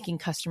 making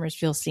customers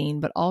feel seen,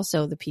 but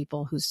also the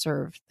people who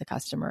serve the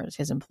customers,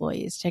 his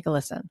employees. Take a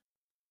listen.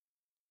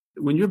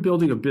 When you're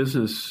building a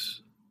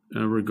business,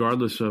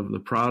 regardless of the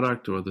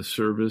product or the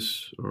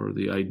service or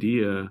the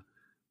idea,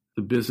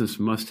 the business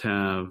must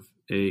have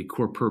a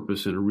core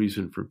purpose and a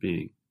reason for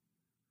being.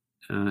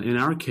 In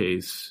our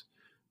case,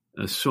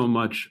 so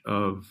much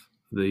of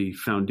the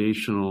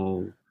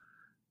foundational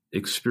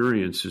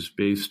experience is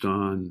based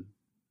on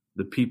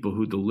the people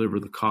who deliver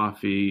the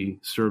coffee,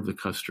 serve the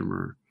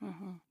customer.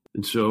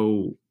 And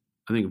so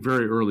I think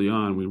very early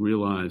on, we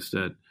realized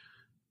that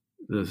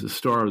the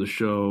star of the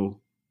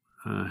show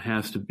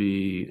has to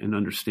be an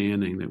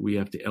understanding that we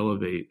have to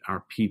elevate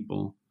our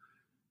people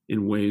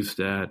in ways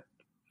that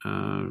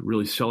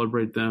really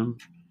celebrate them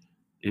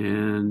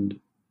and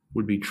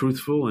would be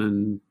truthful,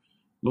 and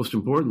most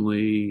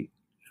importantly,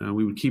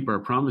 we would keep our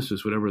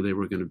promises, whatever they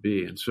were going to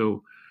be. And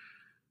so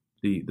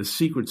the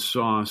secret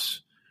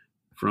sauce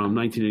from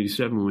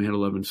 1987, when we had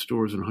 11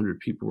 stores and 100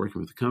 people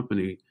working with the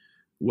company,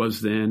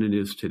 was then and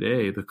is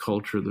today the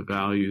culture, the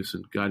values,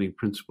 and guiding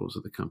principles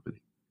of the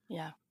company.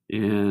 Yeah.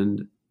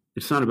 And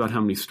it's not about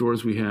how many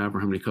stores we have or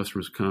how many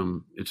customers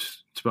come.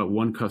 It's about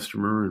one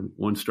customer and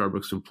one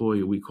Starbucks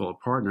employee we call a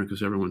partner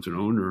because everyone's an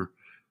owner.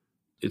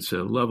 It's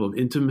a level of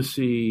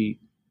intimacy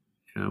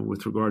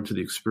with regard to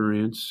the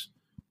experience.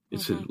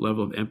 It's a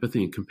level of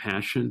empathy and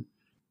compassion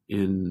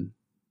in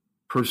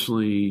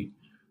personally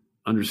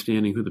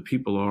understanding who the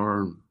people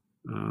are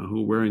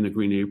who are wearing the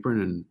green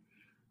apron, and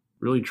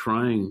really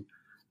trying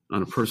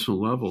on a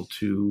personal level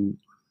to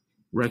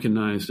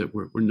recognize that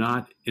we're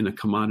not in a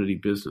commodity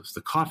business.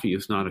 The coffee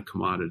is not a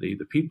commodity.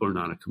 The people are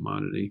not a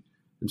commodity.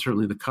 And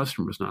certainly the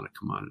customer is not a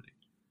commodity.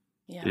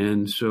 Yeah.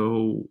 And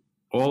so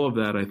all of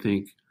that, I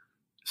think,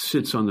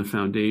 sits on the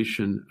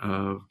foundation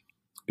of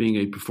being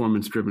a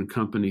performance-driven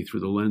company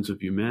through the lens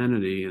of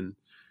humanity. And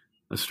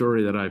a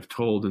story that I've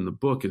told in the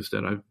book is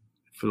that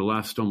for the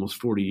last almost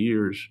 40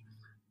 years,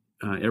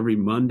 every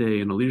Monday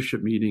in a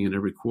leadership meeting and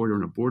every quarter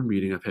in a board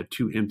meeting, I've had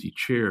 2 empty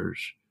chairs.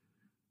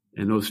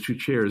 And those 2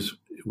 chairs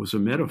was a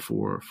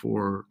metaphor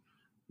for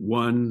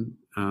one,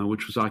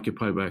 which was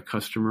occupied by a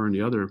customer, and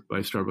the other by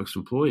a Starbucks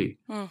employee.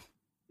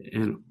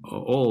 And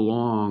all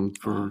along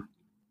for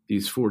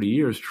these 40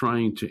 years,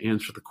 trying to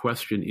answer the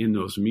question in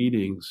those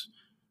meetings,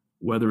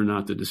 whether or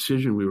not the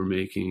decision we were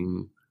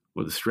making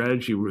or the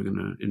strategy we were going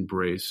to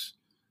embrace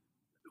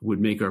would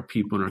make our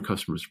people and our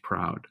customers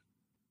proud.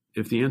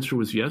 If the answer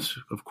was yes,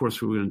 of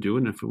course we were going to do it.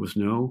 And if it was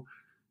no,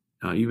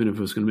 even if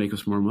it was going to make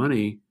us more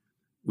money,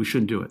 we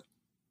shouldn't do it.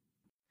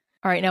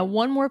 All right. Now,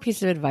 one more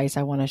piece of advice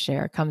I want to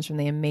share comes from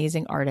the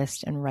amazing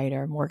artist and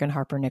writer, Morgan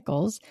Harper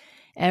Nichols.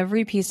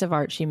 Every piece of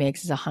art she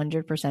makes is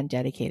 100%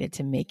 dedicated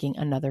to making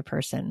another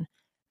person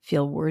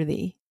feel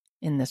worthy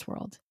in this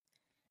world.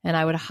 And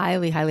I would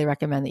highly, highly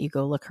recommend that you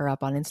go look her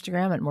up on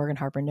Instagram at Morgan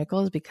Harper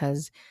Nichols,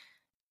 because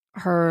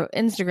her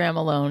Instagram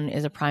alone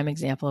is a prime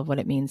example of what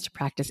it means to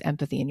practice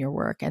empathy in your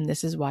work. And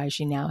this is why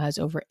she now has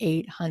over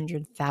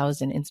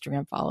 800,000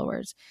 Instagram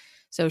followers.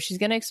 So she's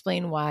going to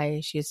explain why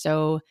she is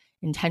so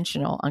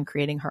intentional on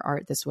creating her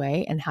art this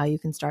way, and how you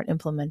can start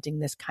implementing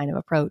this kind of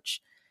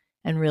approach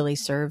and really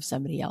serve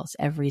somebody else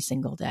every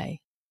single day.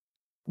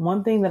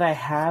 One thing that I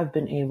have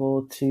been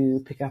able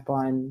to pick up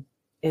on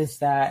is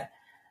that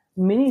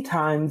many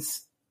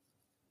times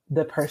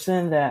the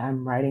person that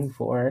I'm writing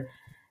for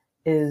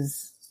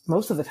is,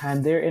 most of the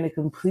time, they're in a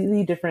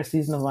completely different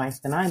season of life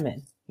than I'm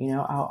in. You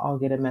know, I'll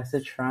get a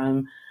message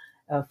from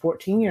a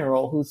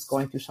 14-year-old who's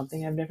going through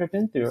something I've never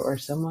been through, or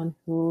someone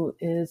who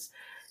is,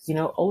 you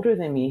know, older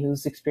than me,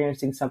 who's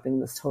experiencing something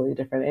that's totally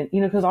different. And,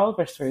 you know, because all of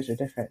our stories are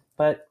different,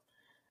 but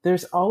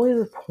there's always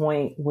a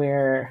point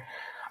where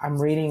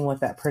I'm reading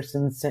what that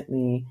person sent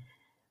me,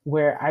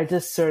 where I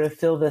just sort of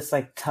feel this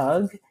like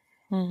tug.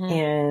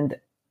 And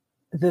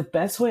the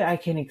best way I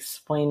can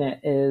explain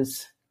it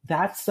is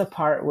that's the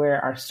part where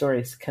our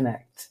stories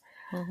connect.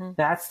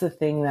 That's the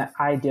thing that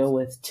I deal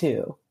with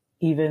too,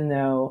 even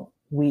though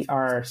we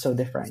are so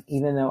different,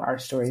 even though our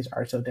stories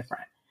are so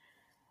different.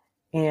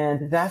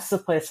 And that's the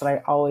place that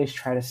I always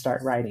try to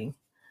start writing.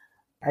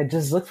 I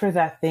just look for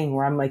that thing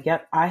where I'm like,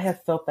 yep, I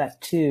have felt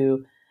that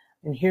too.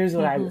 And here's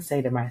what I would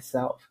say to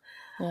myself.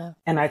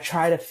 And I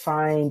try to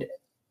find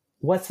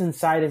what's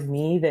inside of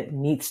me that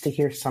needs to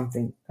hear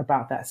something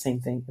about that same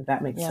thing, if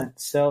that makes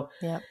sense. So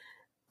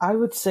I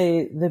would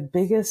say the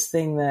biggest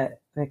thing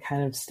that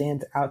kind of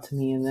stands out to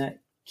me and that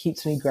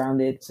keeps me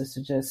grounded is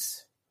to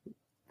just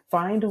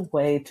find a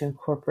way to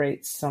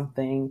incorporate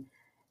something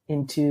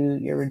into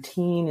your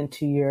routine,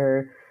 into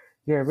your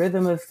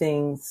rhythm of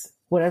things,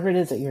 whatever it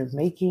is that you're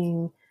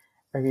making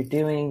or you're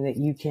doing, that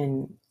you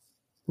can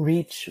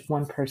reach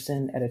one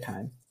person at a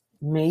time.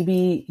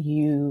 Maybe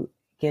you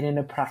get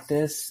into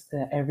practice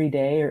every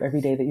day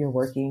that you're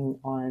working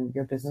on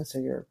your business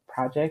or your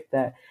project,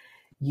 that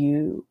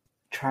you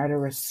try to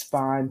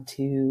respond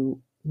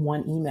to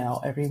one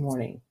email every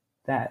morning,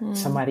 that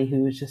somebody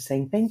who is just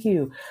saying, thank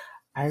you,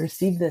 I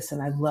received this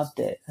and I loved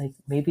it. Like,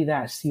 maybe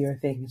that's your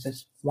thing. It's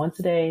just once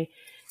a day.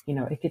 You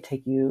know, it could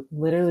take you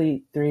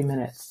literally 3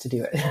 minutes to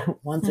do it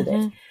once a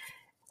day.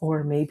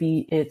 Or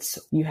maybe it's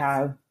you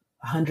have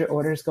 100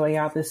 orders going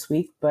out this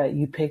week, but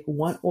you pick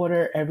one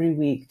order every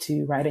week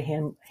to write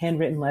a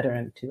handwritten letter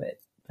into it.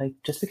 Like,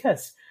 just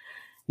because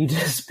you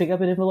just pick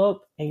up an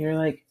envelope and you're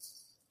like,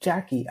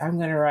 Jackie, I'm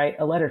going to write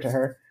a letter to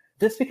her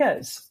just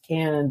because.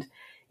 And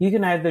you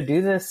can either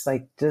do this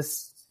like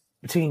just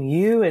between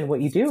you and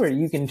what you do, or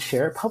you can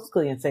share it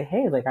publicly and say,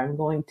 hey, like, I'm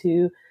going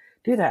to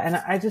do that. And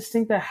I just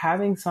think that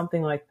having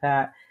something like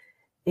that,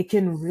 it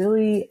can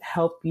really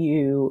help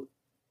you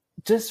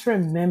just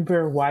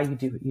remember why you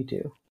do what you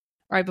do.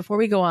 All right, before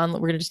we go on, we're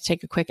going to just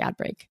take a quick ad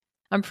break.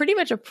 I'm pretty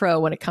much a pro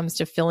when it comes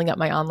to filling up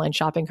my online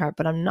shopping cart,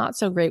 but I'm not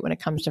so great when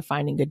it comes to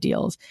finding good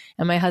deals.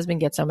 And my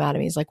husband gets so mad at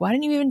me. He's like, why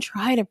didn't you even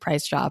try to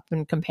price shop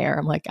and compare?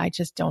 I'm like, I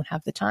just don't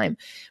have the time.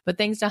 But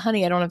thanks to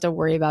Honey, I don't have to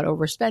worry about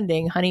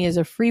overspending. Honey is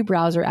a free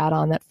browser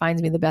add-on that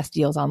finds me the best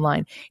deals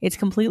online. It's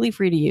completely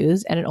free to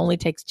use, and it only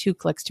takes 2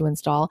 clicks to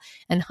install.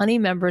 And Honey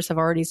members have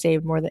already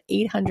saved more than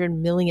 $800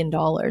 million.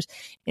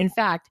 In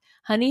fact,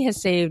 Honey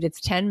has saved its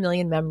 10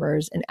 million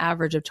members an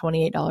average of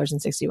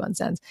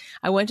 $28.61.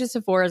 I went to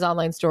Sephora's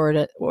online store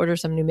to order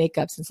some new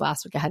makeup since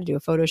last week I had to do a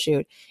photo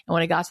shoot. And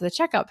when I got to the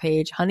checkout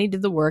page, Honey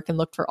did the work and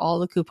looked for all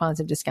the coupons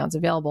and discounts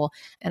available.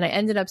 And I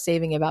ended up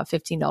saving about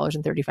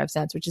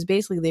 $15.35, which is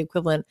basically the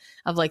equivalent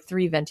of like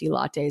 3 venti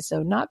lattes.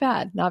 So not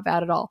bad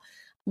at all.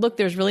 Look,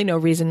 there's really no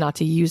reason not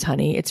to use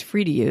Honey. It's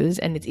free to use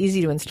and it's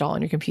easy to install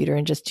on your computer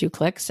in just 2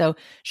 clicks. So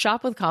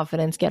shop with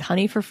confidence. Get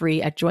Honey for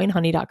free at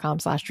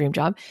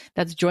joinhoney.com/dreamjob.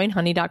 That's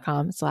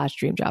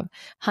joinhoney.com/dreamjob.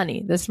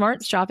 Honey, the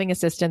smart shopping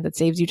assistant that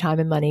saves you time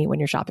and money when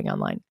you're shopping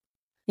online.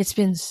 It's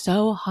been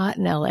so hot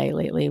in LA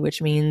lately, which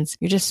means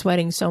you're just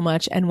sweating so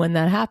much. And when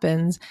that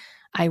happens,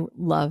 I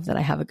love that I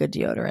have a good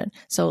deodorant.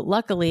 So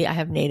luckily I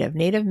have Native.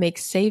 Native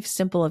makes safe,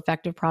 simple,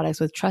 effective products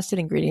with trusted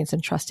ingredients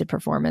and trusted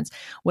performance.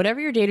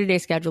 Whatever your day-to-day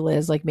schedule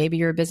is, like maybe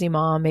you're a busy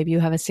mom, maybe you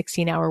have a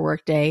 16-hour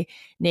workday,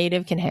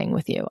 Native can hang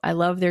with you. I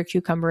love their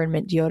cucumber and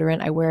mint deodorant.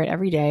 I wear it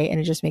every day and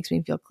it just makes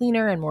me feel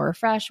cleaner and more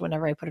refreshed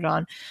whenever I put it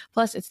on.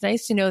 Plus, it's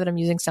nice to know that I'm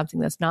using something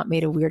that's not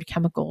made of weird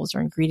chemicals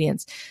or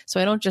ingredients. So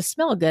I don't just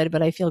smell good,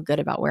 but I feel good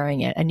about wearing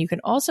it. And you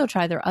can also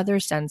try their other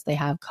scents. They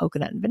have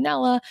coconut and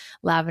vanilla,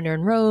 lavender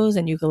and rose,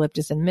 and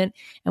eucalyptus and mint.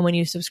 And when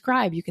you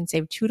subscribe, you can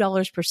save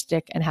 $2 per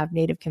stick and have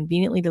Native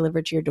conveniently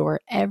delivered to your door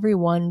every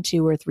 1,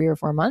 2, or 3 or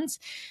 4 months.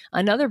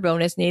 Another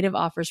bonus, Native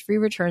offers free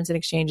returns and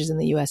exchanges in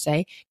the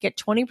USA. Get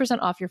 20%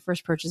 off your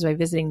first purchase by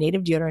visiting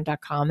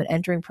nativedeodorant.com and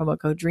entering promo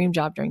code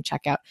DREAMJOB during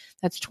checkout.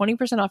 That's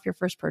 20% off your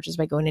first purchase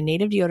by going to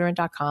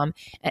nativedeodorant.com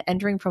and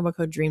entering promo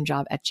code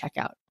DREAMJOB at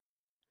checkout.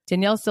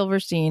 Danielle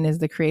Silverstein is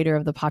the creator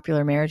of the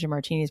popular Marriage and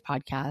Martinis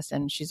podcast,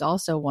 and she's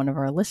also one of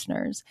our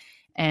listeners.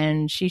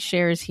 And she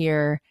shares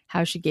here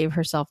how she gave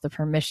herself the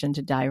permission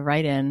to dive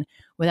right in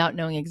without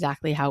knowing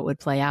exactly how it would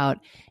play out.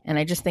 And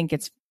I just think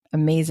it's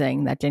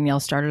amazing that Danielle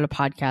started a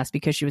podcast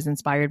because she was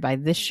inspired by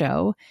this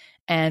show.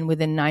 And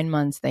within 9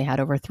 months, they had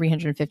over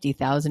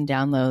 350,000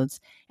 downloads,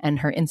 and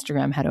her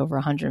Instagram had over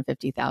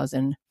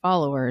 150,000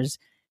 followers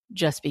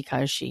just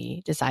because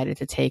she decided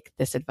to take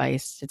this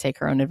advice, to take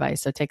her own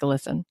advice. So take a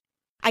listen.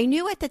 I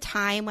knew at the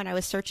time when I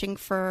was searching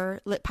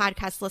for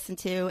podcasts to listen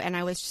to and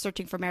I was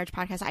searching for marriage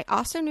podcasts, I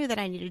also knew that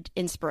I needed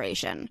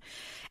inspiration.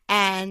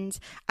 And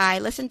I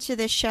listened to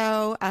this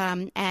show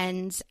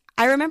and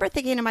I remember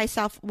thinking to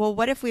myself, well,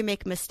 what if we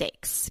make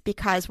mistakes?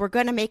 Because we're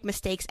going to make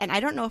mistakes and I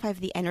don't know if I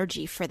have the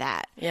energy for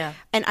that. Yeah.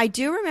 And I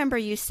do remember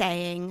you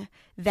saying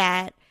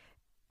that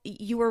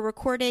you were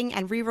recording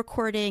and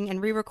re-recording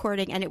and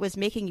re-recording and it was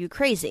making you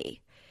crazy.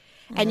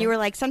 Mm-hmm. And you were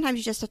like, sometimes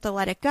you just have to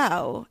let it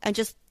go and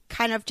just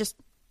kind of just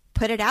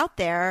put it out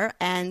there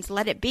and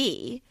let it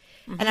be.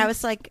 Mm-hmm. And I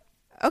was like,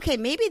 okay,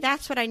 maybe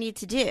that's what I need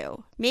to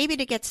do. Maybe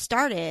to get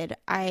started,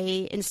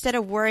 instead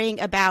of worrying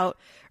about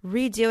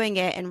redoing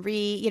it and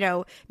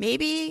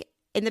maybe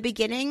in the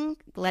beginning,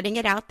 letting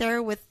it out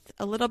there with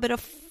a little bit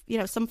of,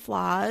 some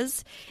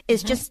flaws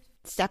is just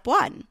step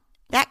one.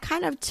 That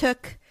kind of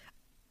took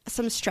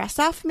some stress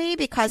off me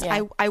because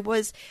I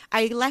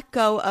let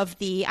go of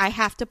I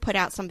have to put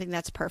out something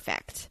that's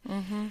perfect.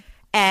 Mm-hmm.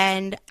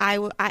 And I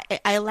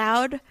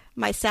allowed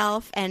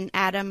myself and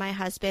Adam, my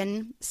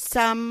husband,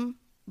 some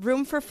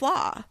room for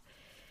flaw.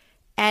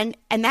 And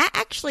that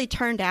actually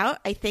turned out,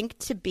 I think,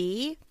 to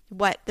be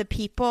what the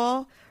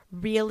people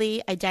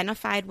really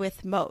identified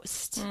with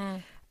most.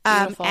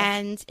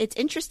 And it's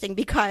interesting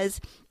because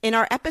in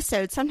our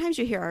episodes, sometimes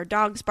you hear our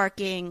dogs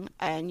barking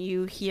and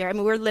you hear, I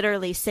mean, we're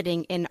literally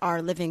sitting in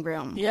our living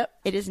room. Yep.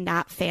 It is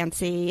not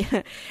fancy.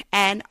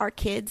 And our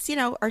kids, you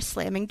know, are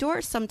slamming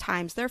doors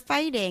sometimes. They're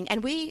fighting.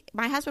 And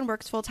my husband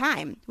works full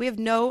time. We have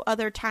no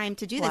other time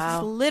to do this.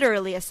 It's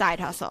literally a side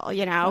hustle,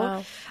 you know?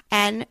 Wow.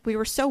 And we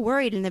were so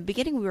worried in the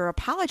beginning. We were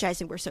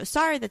apologizing. We're so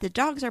sorry that the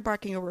dogs are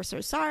barking, or we're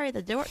so sorry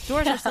the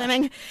doors are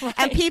slamming. Right.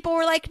 And people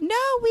were like, no,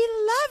 we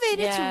love it.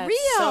 Yeah, it's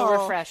real. So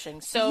refreshing.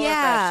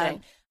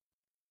 Refreshing.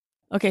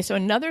 Okay, so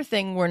another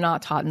thing we're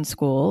not taught in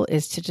school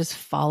is to just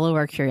follow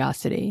our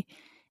curiosity.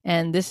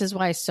 And this is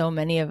why so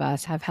many of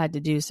us have had to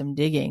do some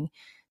digging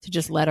to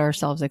just let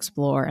ourselves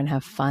explore and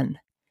have fun.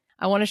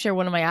 I want to share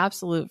one of my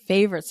absolute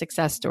favorite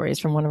success stories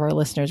from one of our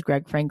listeners,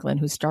 Greg Franklin,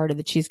 who started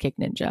the Cheesecake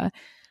Ninja.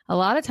 A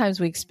lot of times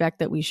we expect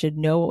that we should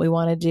know what we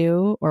want to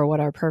do or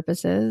what our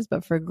purpose is.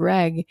 But for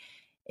Greg,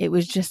 it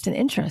was just an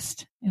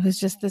interest. It was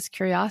just this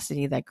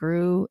curiosity that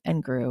grew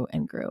and grew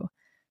and grew.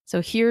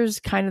 So here's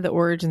kind of the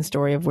origin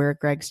story of where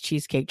Greg's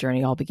cheesecake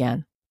journey all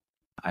began.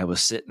 I was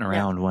sitting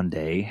around one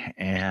day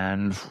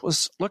and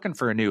was looking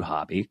for a new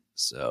hobby.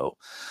 So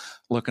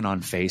looking on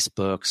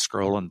Facebook,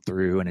 scrolling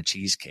through, and a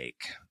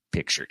cheesecake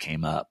picture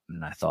came up.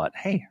 And I thought,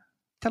 hey,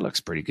 that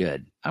looks pretty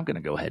good. I'm going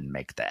to go ahead and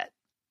make that.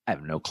 I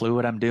have no clue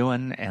what I'm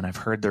doing, and I've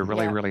heard they're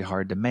really, really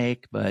hard to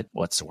make, but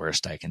what's the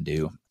worst I can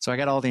do? So I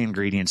got all the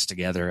ingredients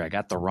together. I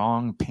got the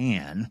wrong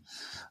pan.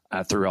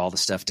 I threw all the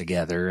stuff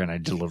together, and I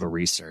did a little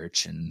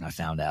research, and I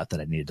found out that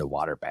I needed a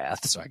water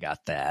bath. So I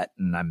got that,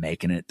 and I'm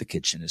making it. The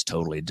kitchen is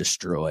totally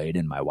destroyed,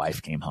 and my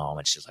wife came home,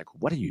 and she's like,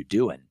 what are you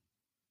doing?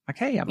 I'm like,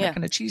 hey, I'm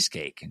making a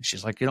cheesecake. And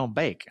she's like, you don't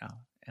bake.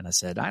 And I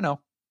said, I know,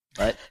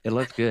 but it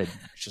looked good.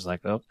 She's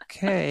like,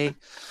 okay.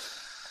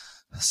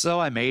 So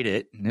I made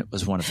it, and it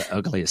was one of the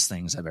ugliest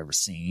things I've ever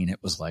seen. It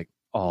was like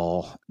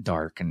all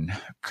dark and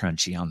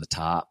crunchy on the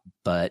top,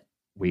 but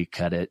we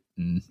cut it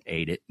and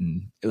ate it,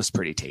 and it was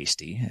pretty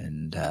tasty,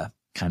 and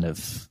kind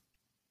of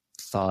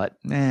thought,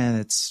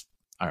 it's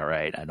all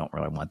right. I don't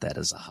really want that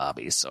as a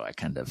hobby. So I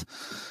kind of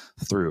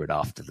threw it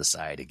off to the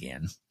side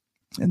again.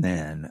 And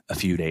then a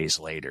few days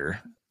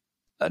later,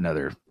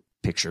 another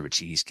picture of a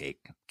cheesecake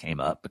came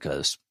up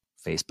because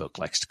Facebook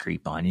likes to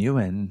creep on you.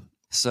 And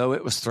so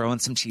it was throwing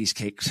some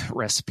cheesecake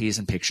recipes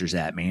and pictures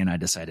at me, and I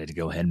decided to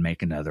go ahead and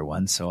make another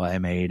one. So I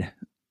made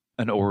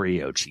an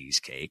Oreo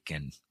cheesecake,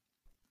 and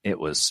it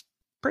was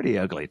pretty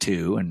ugly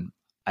too. And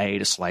I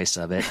ate a slice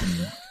of it,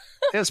 and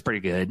it was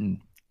pretty good.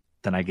 And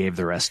then I gave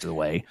the rest of the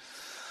way.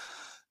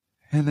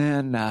 And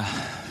then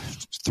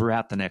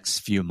throughout the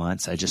next few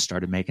months, I just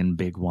started making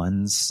big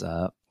ones,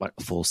 like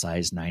a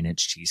full-size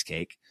 9-inch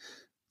cheesecake.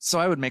 So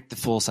I would make the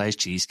full-size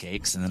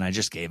cheesecakes, and then I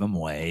just gave them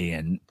away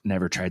and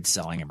never tried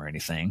selling them or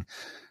anything.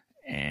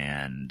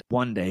 And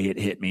one day it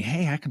hit me,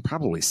 hey, I can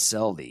probably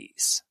sell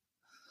these.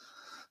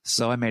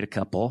 So I made a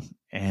couple,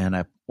 and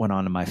I went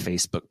onto my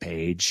Facebook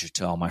page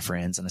to all my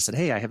friends, and I said,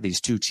 hey, I have these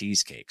 2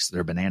 cheesecakes.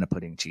 They're banana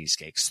pudding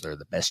cheesecakes. They're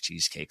the best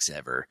cheesecakes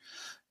ever,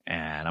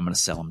 and I'm going to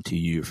sell them to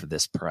you for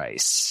this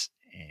price.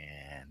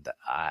 And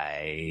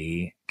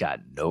I got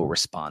no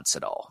response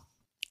at all.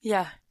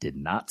 Yeah. Did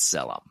not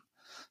sell them.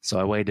 So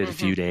I waited a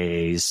few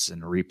days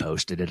and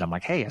reposted it. I'm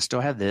like, hey, I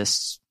still have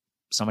this.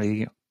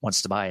 Somebody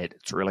wants to buy it.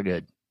 It's really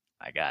good.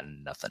 I got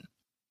nothing.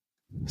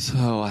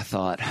 So I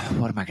thought,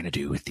 what am I going to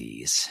do with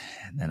these?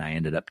 And then I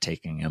ended up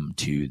taking them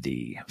to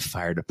the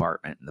fire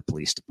department and the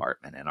police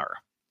department in our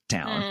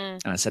town.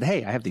 And I said,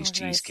 hey, I have these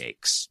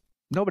cheesecakes.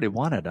 Nice. Nobody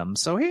wanted them.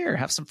 So here,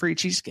 have some free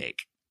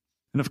cheesecake.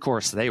 And of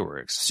course, they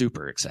were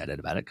super excited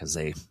about it because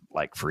they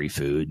like free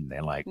food and they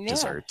like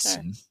desserts.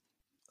 Sure. And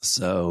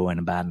so in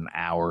about an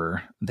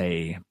hour,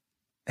 they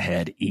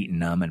had eaten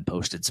them and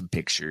posted some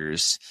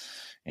pictures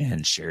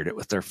and shared it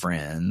with their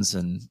friends.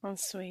 And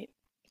that's sweet.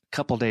 A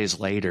couple days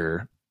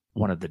later,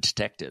 one of the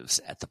detectives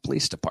at the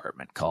police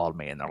department called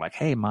me, and they're like,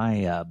 hey,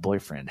 my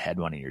boyfriend had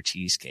one of your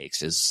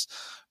cheesecakes. His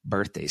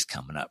birthday's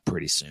coming up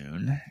pretty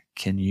soon.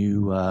 Can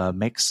you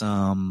make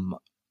some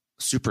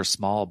super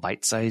small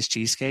bite-sized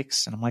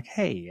cheesecakes? And I'm like,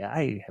 hey,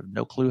 I have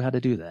no clue how to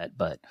do that,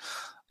 but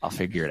I'll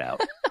figure it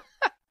out.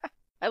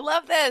 I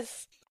love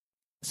this.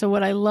 So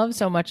what I love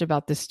so much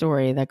about this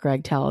story that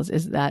Greg tells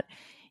is that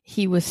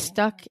he was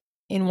stuck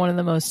in one of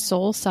the most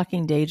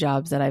soul-sucking day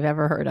jobs that I've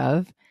ever heard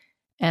of.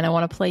 And I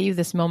want to play you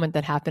this moment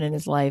that happened in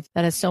his life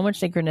that has so much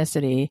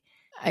synchronicity.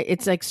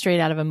 It's like straight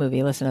out of a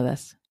movie. Listen to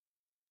this.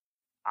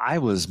 I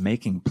was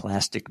making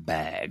plastic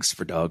bags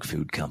for dog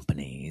food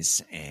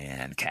companies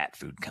and cat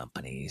food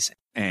companies,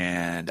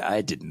 and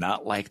I did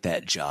not like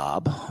that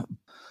job.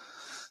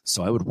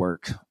 So I would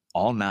work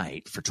all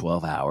night for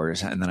 12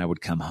 hours, and then I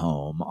would come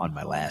home on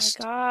my last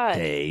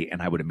day,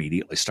 and I would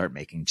immediately start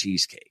making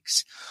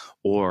cheesecakes.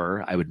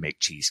 Or I would make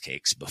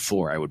cheesecakes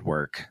before I would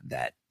work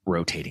that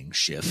rotating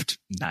shift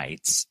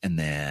nights, and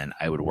then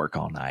I would work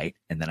all night,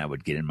 and then I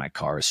would get in my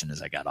car as soon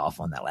as I got off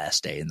on that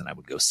last day, and then I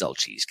would go sell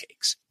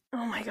cheesecakes.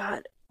 Oh my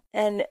God.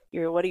 And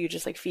what are you,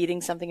 just like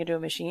feeding something into a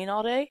machine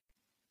all day?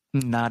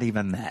 Not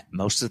even that.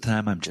 Most of the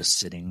time,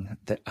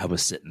 I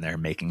was sitting there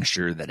making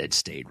sure that it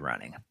stayed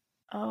running.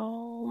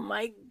 Oh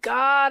my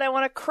God, I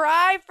want to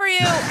cry for you.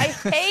 I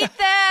hate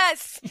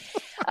this.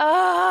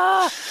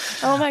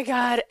 Oh my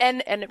God.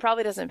 And it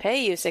probably doesn't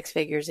pay you 6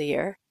 figures a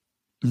year.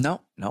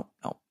 No.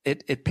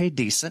 It paid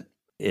decent.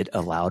 It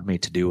allowed me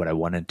to do what I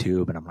wanted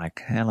to, but I'm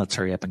like, let's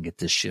hurry up and get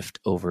this shift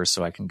over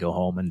so I can go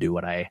home and do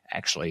what I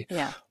actually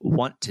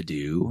want to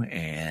do.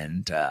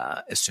 And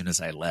as soon as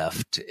I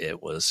left,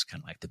 it was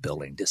kind of like the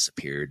building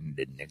disappeared and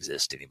didn't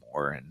exist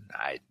anymore. And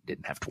I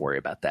didn't have to worry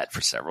about that for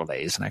several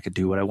days. And I could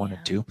do what I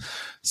wanted to,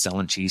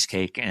 selling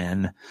cheesecake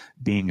and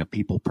being a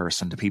people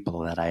person to people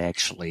that I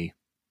actually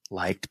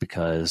liked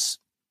because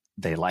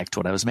they liked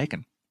what I was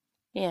making.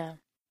 Yeah.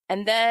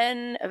 And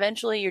then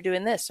eventually you're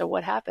doing this. So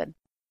what happened?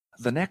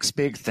 The next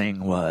big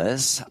thing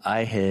was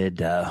I had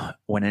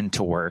went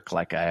into work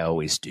like I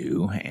always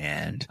do,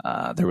 and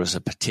there was a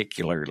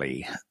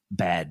particularly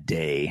bad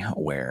day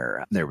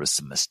where there was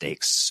some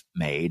mistakes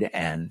made,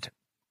 and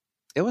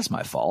it was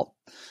my fault,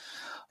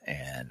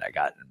 and I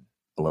got in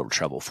a little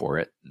trouble for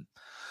it.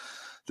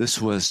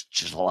 This was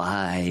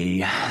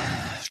July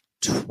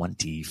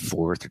 24th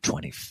or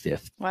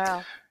 25th.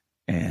 Wow.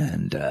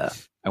 And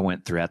I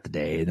went throughout the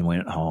day, then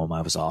went home.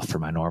 I was off for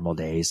my normal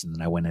days. And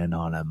then I went in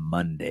on a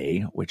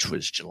Monday, which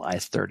was July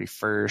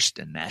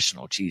 31st and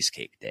National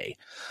Cheesecake Day.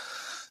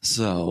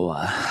 So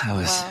I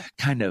was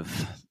kind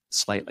of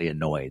slightly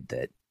annoyed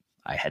that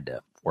I had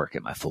to work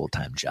at my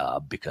full-time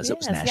job because it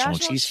was National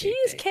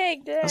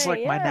Cheesecake Day. It was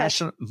like my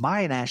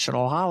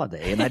national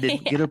holiday, and I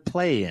didn't get a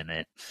play in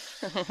it.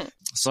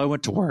 So I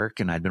went to work,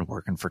 and I'd been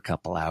working for a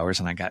couple hours,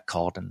 and I got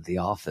called into the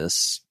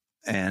office.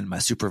 And my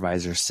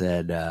supervisor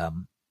said,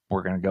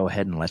 we're going to go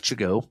ahead and let you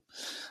go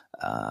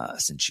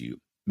since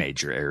you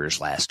made your errors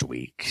last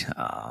week.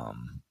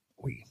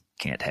 We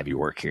can't have you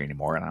work here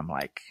anymore. And I'm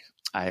like,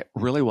 I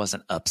really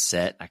wasn't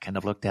upset. I kind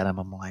of looked at him.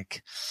 I'm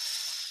like,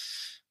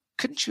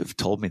 couldn't you have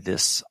told me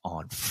this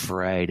on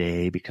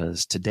Friday?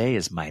 Because today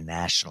is my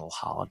national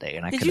holiday.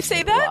 And I did you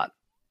say that?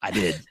 I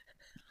did.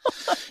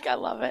 I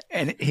love it.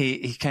 And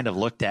he kind of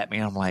looked at me.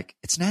 And I'm like,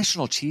 it's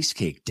National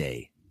Cheesecake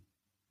Day.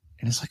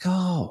 And it's like,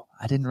 oh,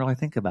 I didn't really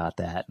think about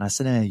that. And I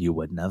said, you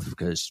wouldn't have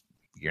because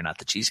you're not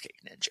the Cheesecake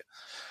Ninja.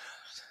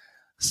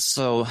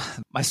 So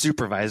my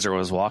supervisor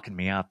was walking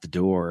me out the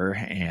door,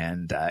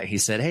 and he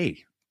said,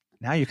 hey,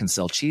 now you can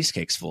sell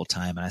cheesecakes full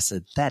time. And I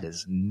said, that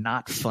is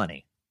not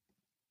funny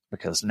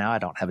because now I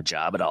don't have a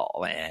job at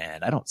all,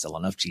 and I don't sell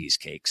enough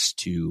cheesecakes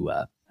to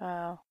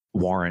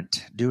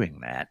warrant doing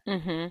that.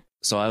 Mm-hmm.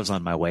 So I was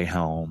on my way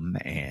home,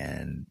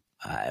 and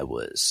I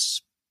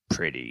was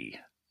pretty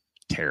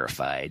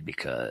terrified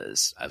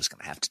because I was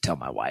going to have to tell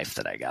my wife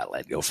that I got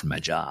let go from my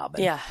job.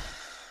 And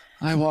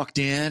I walked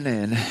in,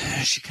 and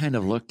she kind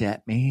of looked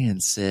at me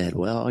and said,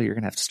 well, you're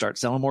going to have to start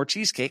selling more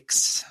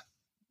cheesecakes.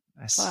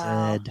 I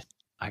said,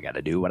 I got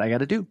to do what I got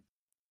to do.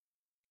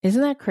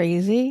 Isn't that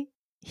crazy?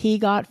 He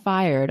got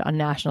fired on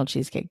National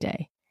Cheesecake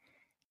Day.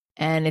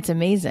 And it's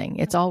amazing.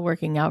 It's all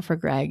working out for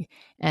Greg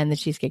and the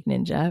Cheesecake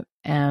Ninja.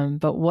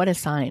 But what a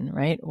sign,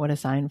 right? What a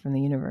sign from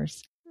the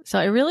universe. So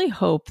I really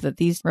hope that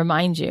these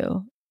remind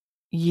you,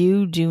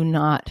 you do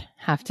not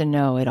have to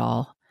know it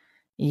all.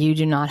 You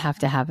do not have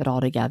to have it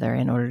all together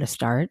in order to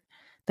start.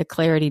 The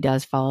clarity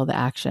does follow the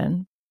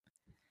action.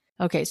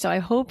 Okay, so I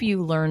hope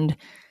you learned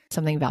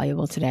something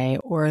valuable today,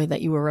 or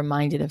that you were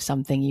reminded of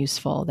something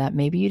useful that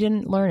maybe you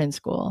didn't learn in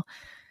school.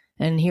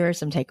 And here are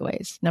some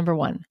takeaways. Number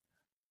 1,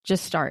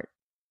 just start.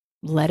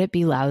 Let it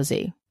be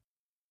lousy.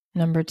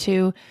 Number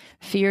 2,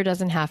 fear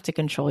doesn't have to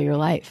control your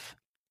life.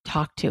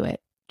 Talk to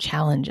it.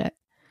 Challenge it.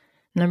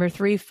 Number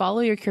 3, follow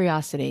your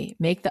curiosity.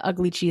 Make the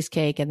ugly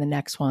cheesecake and the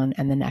next one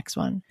and the next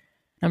one.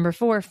 Number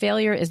 4,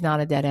 failure is not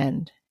a dead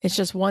end. It's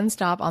just one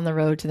stop on the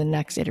road to the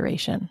next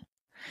iteration.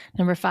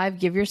 Number 5,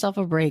 give yourself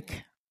a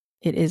break.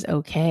 It is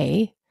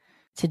okay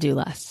to do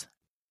less.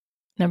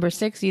 Number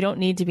 6, you don't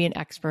need to be an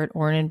expert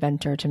or an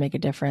inventor to make a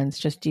difference.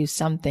 Just do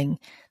something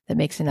that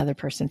makes another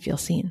person feel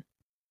seen.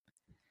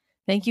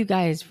 Thank you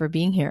guys for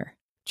being here.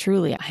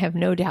 Truly, I have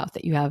no doubt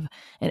that you have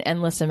an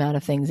endless amount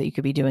of things that you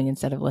could be doing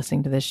instead of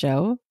listening to this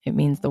show. It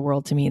means the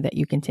world to me that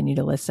you continue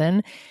to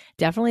listen.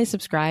 Definitely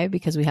subscribe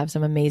because we have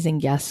some amazing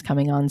guests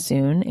coming on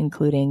soon,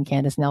 including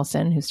Candace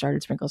Nelson, who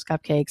started Sprinkles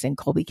Cupcakes, and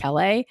Colby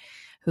Calais,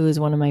 who is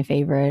one of my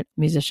favorite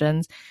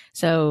musicians.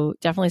 So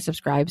definitely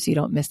subscribe so you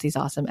don't miss these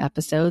awesome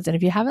episodes. And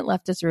if you haven't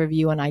left us a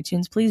review on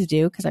iTunes, please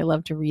do, because I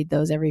love to read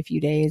those every few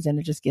days and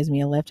it just gives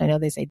me a lift. I know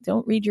they say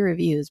don't read your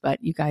reviews,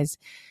 but you guys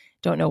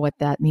don't know what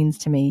that means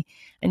to me.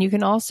 And you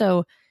can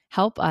also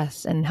help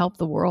us and help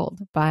the world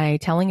by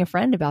telling a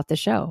friend about the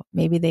show.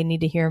 Maybe they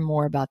need to hear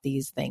more about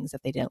these things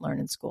that they didn't learn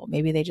in school.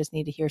 Maybe they just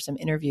need to hear some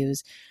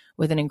interviews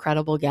with an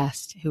incredible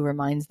guest who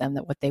reminds them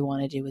that what they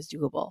want to do is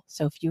doable.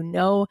 So if you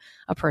know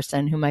a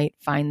person who might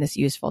find this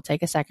useful,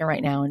 take a second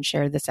right now and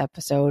share this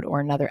episode or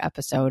another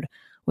episode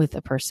with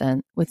a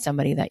person, with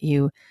somebody that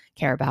you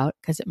care about,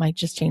 because it might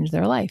just change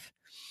their life.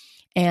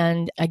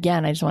 And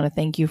again, I just want to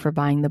thank you for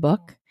buying the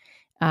book.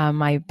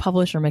 my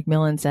publisher,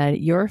 Macmillan, said,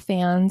 your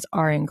fans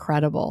are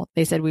incredible.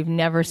 They said, we've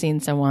never seen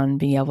someone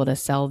being able to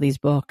sell these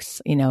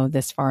books,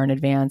 this far in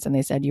advance. And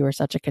they said, you are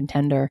such a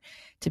contender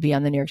to be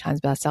on the New York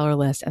Times bestseller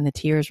list. And the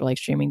tears were like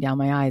streaming down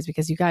my eyes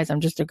because, you guys,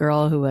 I'm just a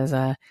girl who was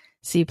a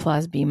C+,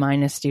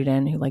 B-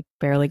 student who like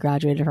barely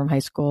graduated from high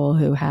school,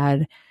 who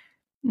had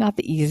not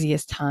the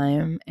easiest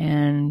time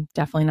and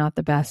definitely not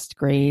the best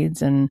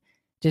grades and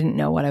didn't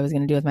know what I was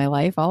going to do with my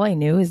life. All I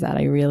knew is that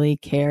I really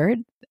cared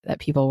that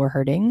people were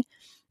hurting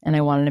and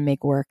I wanted to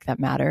make work that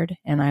mattered.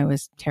 And I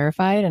was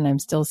terrified, and I'm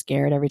still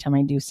scared every time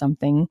I do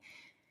something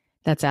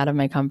that's out of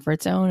my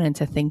comfort zone. And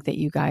to think that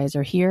you guys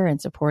are here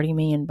and supporting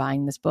me and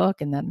buying this book,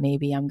 and that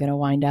maybe I'm going to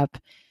wind up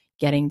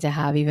getting to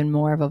have even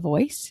more of a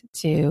voice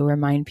to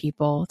remind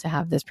people to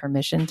have this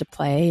permission to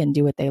play and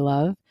do what they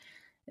love,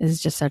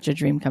 is just such a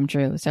dream come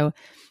true. So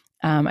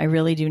I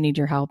really do need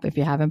your help. If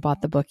you haven't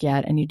bought the book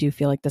yet and you do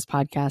feel like this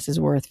podcast is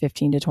worth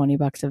 $15 to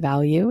 $20 of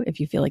value, if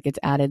you feel like it's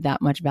added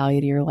that much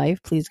value to your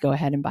life, please go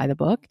ahead and buy the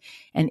book.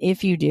 And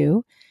if you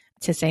do,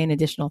 to say an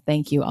additional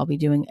thank you, I'll be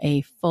doing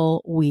a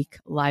full week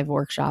live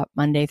workshop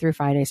Monday through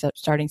Friday, so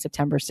starting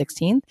September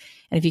 16th.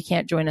 And if you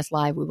can't join us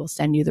live, we will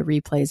send you the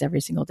replays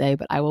every single day,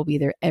 but I will be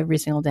there every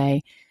single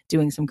day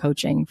doing some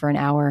coaching for an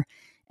hour.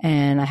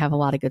 And I have a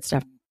lot of good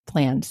stuff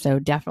planned. So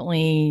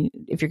definitely,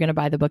 if you're going to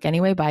buy the book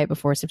anyway, buy it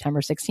before September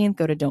 16th.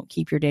 Go to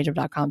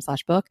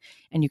don'tkeepyourdayjob.com/book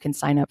and you can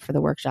sign up for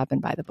the workshop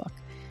and buy the book.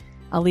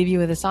 I'll leave you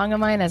with a song of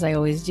mine, as I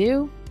always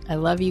do. I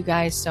love you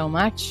guys so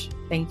much.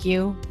 Thank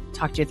you.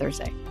 Talk to you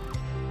Thursday.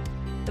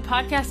 The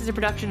podcast is a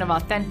production of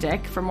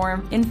Authentic. For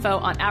more info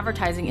on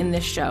advertising in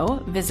this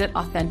show, visit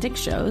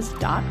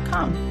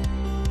AuthenticShows.com.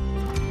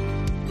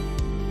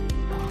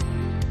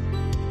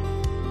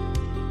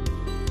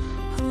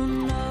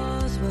 Who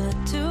knows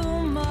what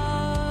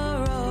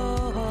tomorrow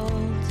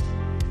holds?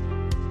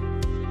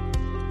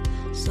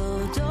 So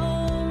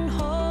don't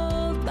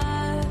hold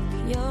back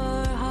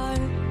your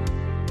heart.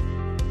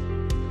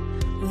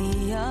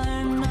 We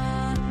are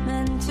not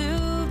meant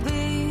to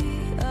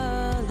be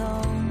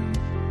alone.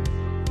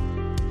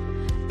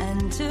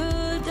 And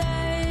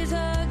today's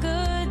a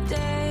good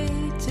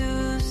day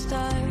to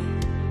start.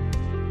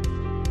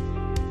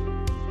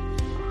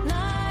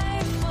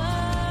 Life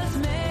was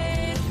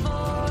made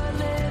for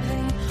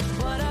living.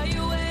 What are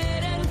you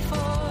waiting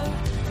for?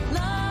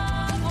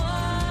 Love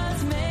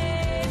was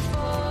made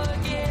for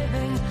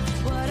giving.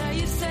 What are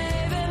you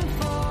saving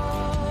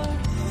for?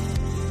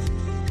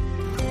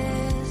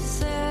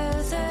 This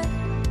is it.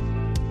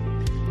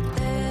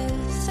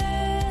 This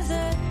is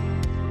it.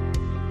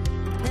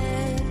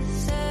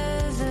 This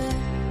is it.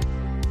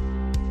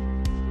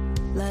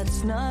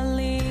 Let's not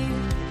leave